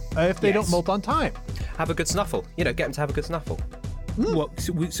molting if they don't molt on time. Have a good snuffle. Get them to have a good snuffle. Well,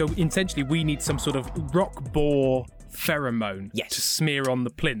 so essentially we need some sort of rock boar pheromone to smear on the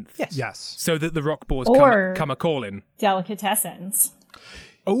plinth. Yes. So that the rock boars come a-calling. Delicatessens.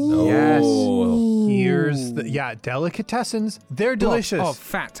 Oh. Yes. Here's delicatessens. They're delicious. Of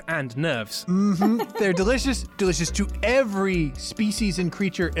fat and nerves. They're delicious to every species and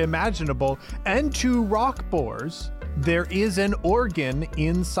creature imaginable. And to rock boars, there is an organ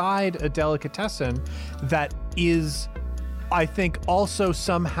inside a delicatessen that is, I think, also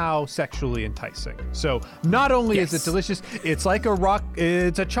somehow sexually enticing. So not only is it delicious, it's like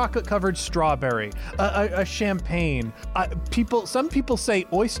it's a chocolate-covered strawberry, a champagne. Some people say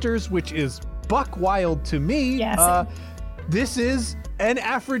oysters, which is buck wild to me. Yes. This is an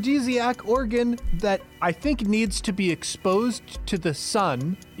aphrodisiac organ that I think needs to be exposed to the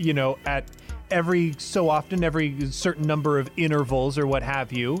sun, at every so often, every certain number of intervals or what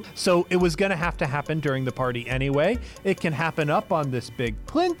have you. So it was going to happen during the party anyway. It can happen up on this big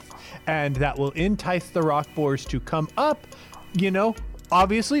plinth, and that will entice the rock boars to come up.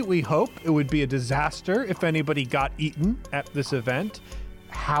 Obviously, we hope it would be a disaster if anybody got eaten at this event.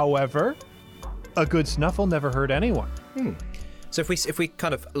 However, a good snuffle never hurt anyone. So if we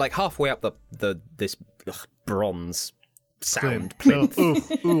kind of like halfway up this bronze sound plinth. I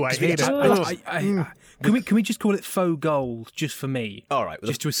hate it. Can we just call it faux gold just for me? All right.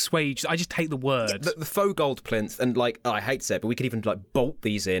 Just to assuage. I just take the word. The faux gold plinth, and I hate to say it, but we could even bolt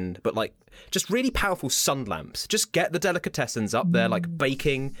these in, but just really powerful sun lamps. Just get the delicatessens up there,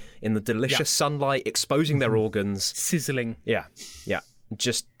 baking in the delicious sunlight, exposing their organs. Sizzling. Yeah.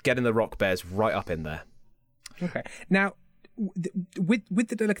 Just getting the rock bears right up in there. Okay. Now, with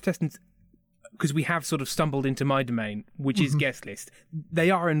the delicatessens, because we have sort of stumbled into my domain, which is guest list.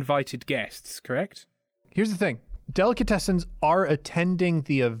 They are invited guests, correct? Here's the thing. Delicatessens are attending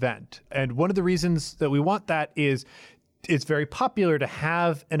the event. And one of the reasons that we want that is it's very popular to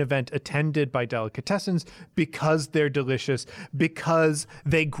have an event attended by delicatessens because they're delicious, because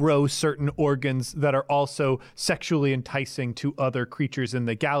they grow certain organs that are also sexually enticing to other creatures in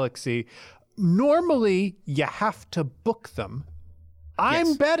the galaxy. Normally, you have to book them.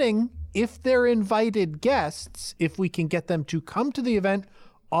 I'm betting if they're invited guests, if we can get them to come to the event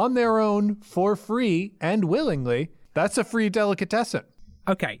on their own for free and willingly, that's a free delicatessen.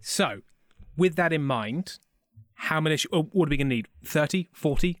 Okay, so with that in mind, how many, what are we going to need? 30,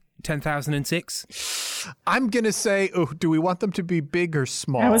 40, 10,006? I'm going to say, do we want them to be big or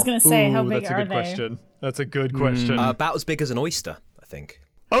small? I was going to say, how big that's a are good they? question. That's a good question. About as big as an oyster, I think.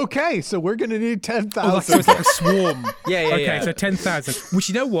 Okay, so we're going to need 10,000. So it's like a swarm. Yeah. Okay, so 10,000. Which,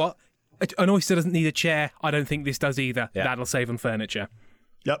 you know what? An oyster doesn't need a chair. I don't think this does either. Yeah. That'll save on furniture.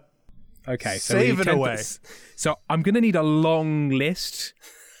 Yep. Okay, so Save it away. So I'm going to need a long list,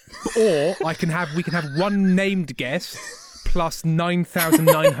 or we can have one named guest plus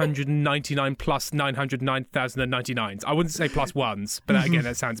 9,999 plus 909,099s. I wouldn't say plus ones, but again,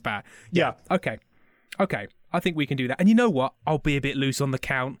 that sounds bad. Yeah. Okay. I think we can do that. And you know what? I'll be a bit loose on the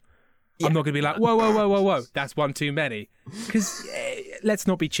count. Yeah. I'm not going to be like, whoa. That's one too many. Because let's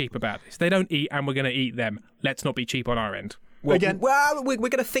not be cheap about this. They don't eat, and we're going to eat them. Let's not be cheap on our end. We're going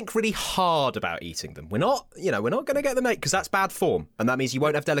to think really hard about eating them. We're not going to get them ate because that's bad form, and that means you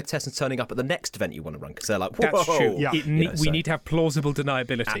won't have delicatessens turning up at the next event you want to run because they're like, whoa. That's true. Yeah. We need to have plausible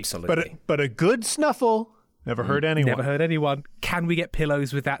deniability. Absolutely. But a good snuffle never hurt anyone. Never hurt anyone. Can we get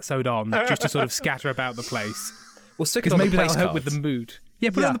pillows with that sewed on just to sort of scatter about the place? We'll stick it on maybe the place that'll help cards. with the mood.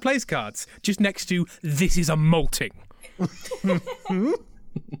 Yeah, put it on the place cards just next to "This is a molting."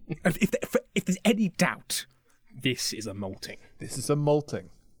 if there's any doubt, this is a molting. This is a molting.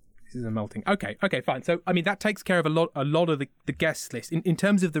 This is a molting. Okay, fine. So, I mean, that takes care of a lot of the guest list. In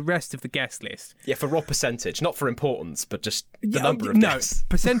terms of the rest of the guest list... Yeah, for raw percentage, not for importance, but just the number of guests. No,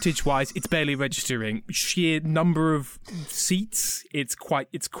 percentage-wise, it's barely registering. Sheer number of seats, it's quite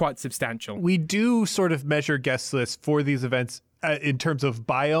substantial. We do sort of measure guest lists for these events in terms of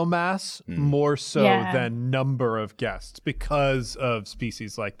biomass more so than number of guests because of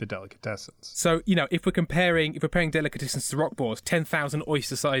species like the delicatessens. So, if we're comparing delicatessens to rock boars, 10,000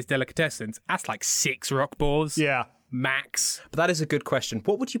 oyster-sized delicatessens, that's like 6 rock boars. Yeah. Max. But that is a good question.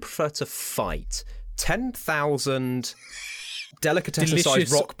 What would you prefer to fight? 10,000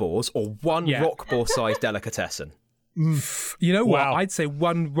 delicatessen-sized rock boars or one rock boar-sized delicatessen? You know what? I'd say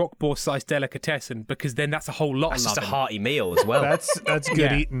one rock boar-sized delicatessen because then that's a whole lot that's of just a hearty meal as well. That's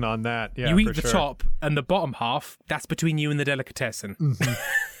good eating on that. Yeah, you eat the top and the bottom half, that's between you and the delicatessen.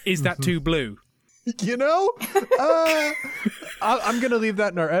 Is that too blue? I'm going to leave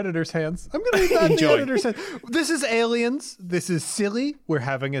that in our editor's hands. I'm going to leave that in the editor's hands. This is Aliens. This is silly. We're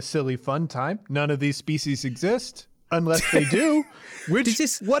having a silly fun time. None of these species exist. Unless they do,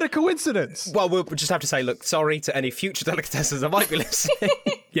 what a coincidence. Well, we'll just have to say, look, sorry to any future delicatessens that might be listening.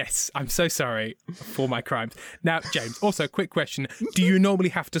 Yes, I'm so sorry for my crimes. Now, James, also, quick question. Do you normally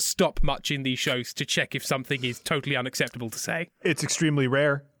have to stop much in these shows to check if something is totally unacceptable to say? It's extremely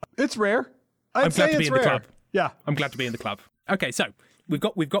rare. It's rare. I'm glad to be in the club. Yeah. I'm glad to be in the club. Okay, so we've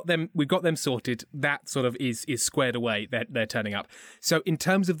got them sorted. That sort of is squared away. They're turning up. So in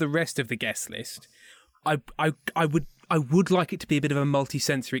terms of the rest of the guest list, I would like it to be a bit of a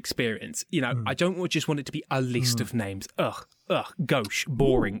multi-sensory experience. I don't just want it to be a list of names. Gauche,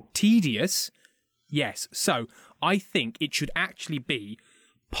 boring, tedious. Yes. So I think it should actually be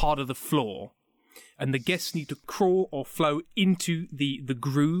part of the floor, and the guests need to crawl or flow into the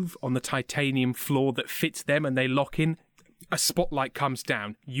groove on the titanium floor that fits them, and they lock in. A spotlight comes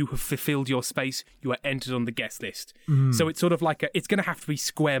down. You have fulfilled your space. You are entered on the guest list. So it's sort of like it's going to have to be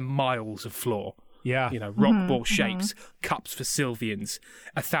square miles of floor. Yeah. Rock ball shapes, cups for Sylvians,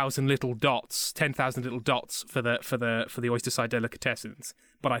 1,000 little dots, 10,000 little dots for the oyster-side delicatessens.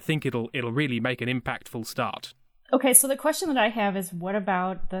 But I think it'll really make an impactful start. Okay, so the question that I have is, what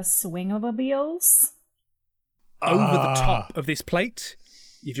about the swingomobiles? Over the top of this plate,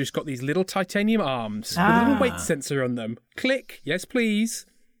 you've just got these little titanium arms with a little weight sensor on them. Click, yes please.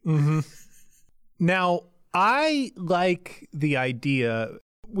 Now, I like the idea.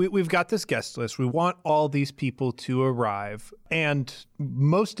 We've got this guest list. We want all these people to arrive. And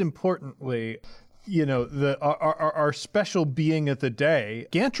most importantly, our special being of the day,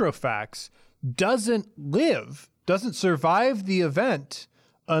 Gantrofax, doesn't survive the event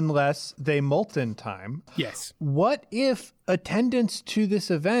unless they molt in time. Yes. What if attendance to this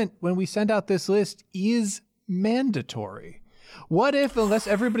event, when we send out this list, is mandatory? What if, unless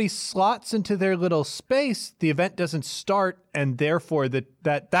everybody slots into their little space, the event doesn't start, and therefore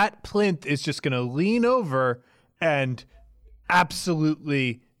that plinth is just going to lean over and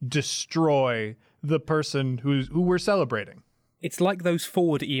absolutely destroy the person who we're celebrating? It's like those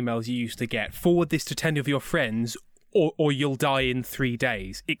forward emails you used to get. Forward this to 10 of your friends, or you'll die in 3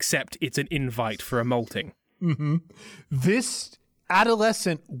 days, except it's an invite for a molting. This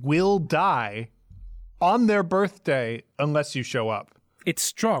adolescent will die on their birthday unless you show up. It's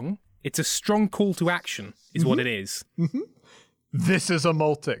strong. It's a strong call to action, is what it is. This is a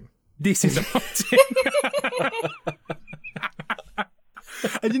molting. This is a molting.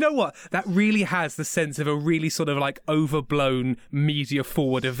 And you know what? That really has the sense of a really sort of like overblown media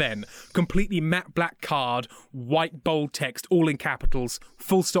forward event. Completely matte black card, white bold text, all in capitals,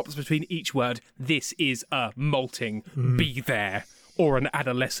 full stops between each word. This is a molting. Be there. Or an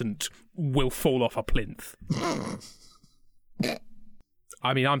adolescent will fall off a plinth.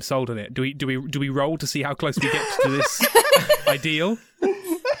 I mean, I'm sold on it. Do we roll to see how close we get to this ideal?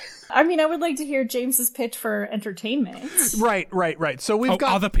 I mean, I would like to hear James's pitch for entertainment. Right. So we've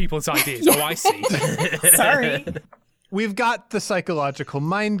got other people's ideas. Oh, I see. Sorry. We've got the psychological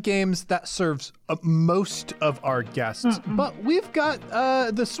mind games that serves most of our guests, but we've got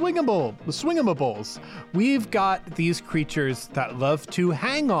the swingamables. We've got these creatures that love to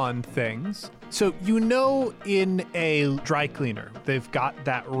hang on things. So in a dry cleaner, they've got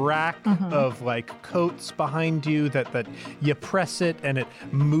that rack of like coats behind you that you press it and it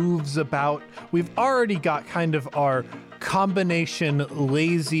moves about. We've already got kind of our combination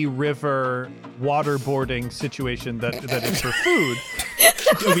lazy river waterboarding situation that is for food.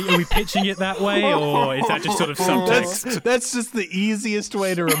 Are we pitching it that way, or is that just sort of subtext? That's just the easiest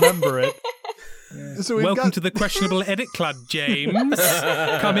way to remember it. So welcome to the Questionable Edit Club, James.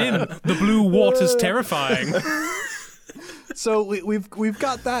 Come in. The blue water's terrifying. So we've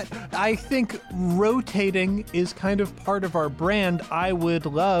got that. I think rotating is kind of part of our brand. I would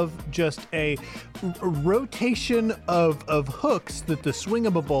love just a rotation of hooks that the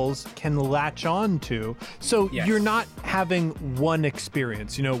swingables can latch on to. So you're not having one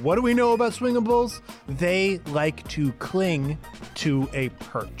experience. You know, what do we know about swingables? They like to cling to a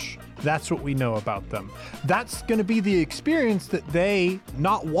perch. That's what we know about them. That's going to be the experience that they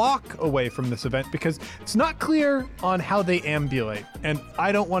not walk away from this event, because it's not clear on how they ambulate. And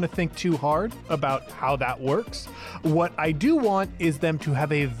I don't want to think too hard about how that works. What I do want is them to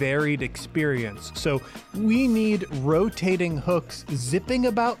have a varied experience. So we need rotating hooks zipping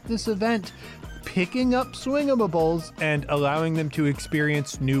about this event, picking up swingables and allowing them to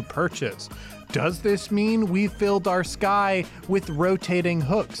experience new perches. Does this mean we filled our sky with rotating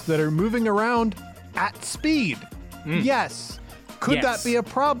hooks that are moving around at speed? Yes. Could that be a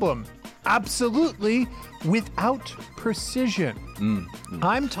problem? Absolutely, without precision.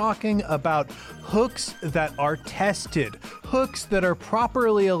 I'm talking about hooks that are tested, hooks that are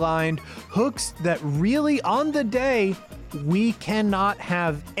properly aligned, hooks that really, on the day, we cannot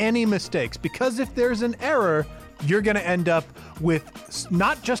have any mistakes, because if there's an error, you're going to end up with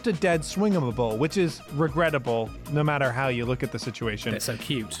not just a dead swingable, which is regrettable no matter how you look at the situation. It's so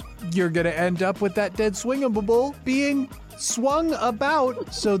cute. You're going to end up with that dead swingable being swung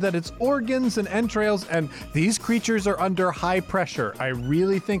about so that its organs and entrails, and these creatures are under high pressure. I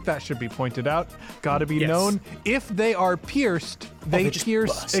really think that should be pointed out. Got to be known. If they are pierced, they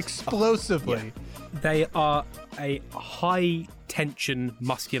pierce explosively. They are a high tension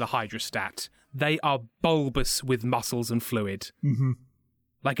muscular hydrostat. They are bulbous with muscles and fluid. Mm-hmm.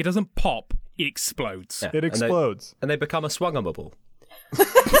 Like, it doesn't pop, it explodes. Yeah. It explodes. And they become a swungamable.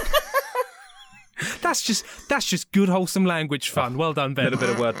 That's just good, wholesome language fun. Well done, Ben. A little bit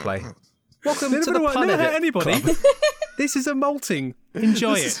of wordplay. Welcome to the Pun Never Edit hurt anybody. Club. This is a malting.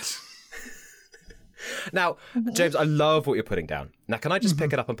 Enjoy it. Now, James, I love what you're putting down. Now, can I just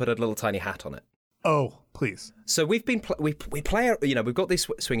pick it up and put a little tiny hat on it? Oh, please. So we've been we play, you know, we've got these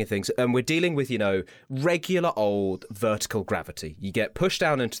swinging things, and we're dealing with, you know, regular old vertical gravity. You get pushed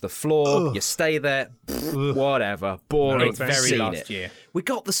down into the floor, you stay there, whatever, boring. It's very last year. We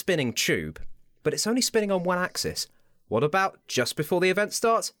got the spinning tube, but it's only spinning on one axis. What about just before the event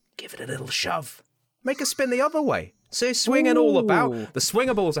starts? Give it a little shove. Make it spin the other way. So you're swinging all about. The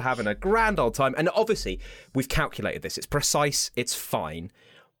swingables are having a grand old time, and obviously we've calculated this. It's precise. It's fine,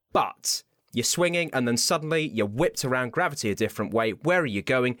 but you're swinging, and then suddenly you're whipped around gravity a different way. Where are you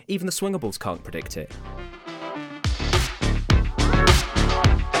going? Even the swingables can't predict it.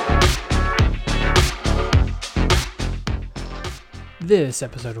 This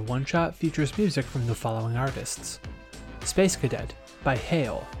episode of One Shot features music from the following artists: Space Cadet by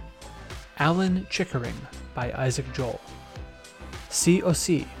Hale, Alan Chickering by Isaac Joel,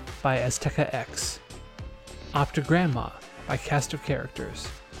 COC by Azteca X, Optogramma by Cast of Characters,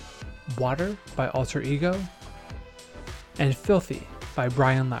 Water by Alter Ego, and Filthy by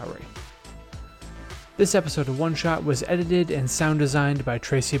Brian Lowry. This episode of One Shot was edited and sound designed by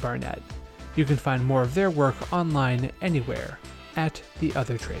Tracy Barnett. You can find more of their work online anywhere at The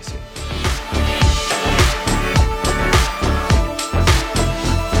Other Tracy.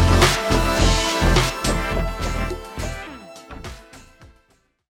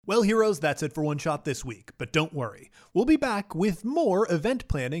 Well, heroes, that's it for One Shot this week, but don't worry. We'll be back with more event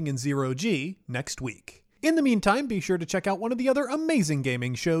planning in Zero G next week. In the meantime, be sure to check out one of the other amazing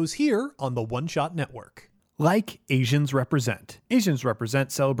gaming shows here on the One Shot Network. Like Asians Represent. Asians Represent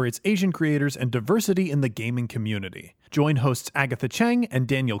celebrates Asian creators and diversity in the gaming community. Join hosts Agatha Cheng and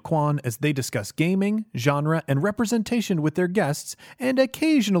Daniel Kwan as they discuss gaming, genre, and representation with their guests, and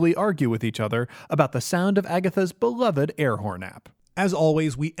occasionally argue with each other about the sound of Agatha's beloved air horn app. As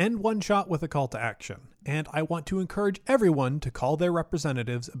always, we end One Shot with a call to action, and I want to encourage everyone to call their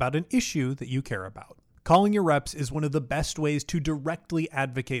representatives about an issue that you care about. Calling your reps is one of the best ways to directly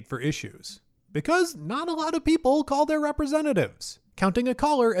advocate for issues, because not a lot of people call their representatives, counting a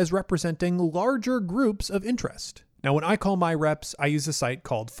caller as representing larger groups of interest. Now, when I call my reps, I use a site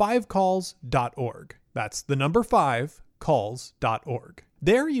called 5calls.org. That's the number 5, calls.org.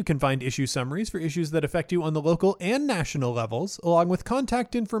 There you can find issue summaries for issues that affect you on the local and national levels, along with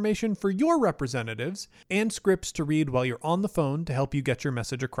contact information for your representatives and scripts to read while you're on the phone to help you get your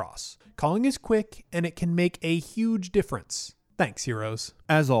message across. Calling is quick, and it can make a huge difference. Thanks, heroes.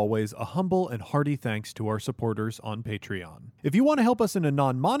 As always, a humble and hearty thanks to our supporters on Patreon. If you want to help us in a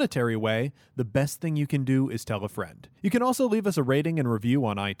non-monetary way, the best thing you can do is tell a friend. You can also leave us a rating and review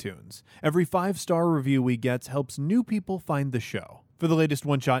on iTunes. Every 5-star review we get helps new people find the show. For the latest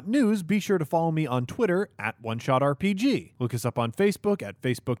One Shot news, be sure to follow me on Twitter at OneShotRPG. Look us up on Facebook at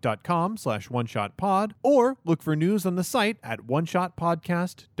facebook.com/OneShotPod, or look for news on the site at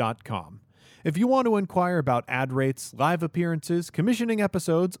OneShotPodcast.com. If you want to inquire about ad rates, live appearances, commissioning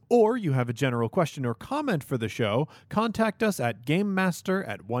episodes, or you have a general question or comment for the show, contact us at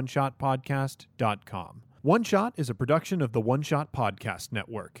GameMaster@OneShotPodcast.com. One Shot is a production of the One Shot Podcast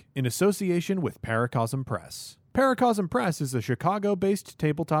Network, in association with Paracosm Press. Paracosm Press is a Chicago-based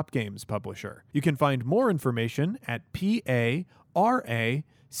tabletop games publisher. You can find more information at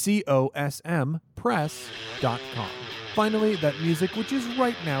PARACOSMpress.com. Finally, that music, which is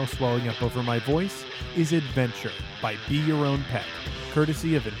right now swelling up over my voice, is Adventure by Be Your Own Pet,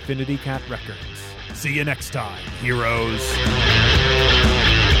 courtesy of Infinity Cat Records. See you next time, heroes.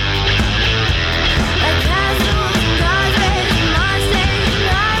 Okay.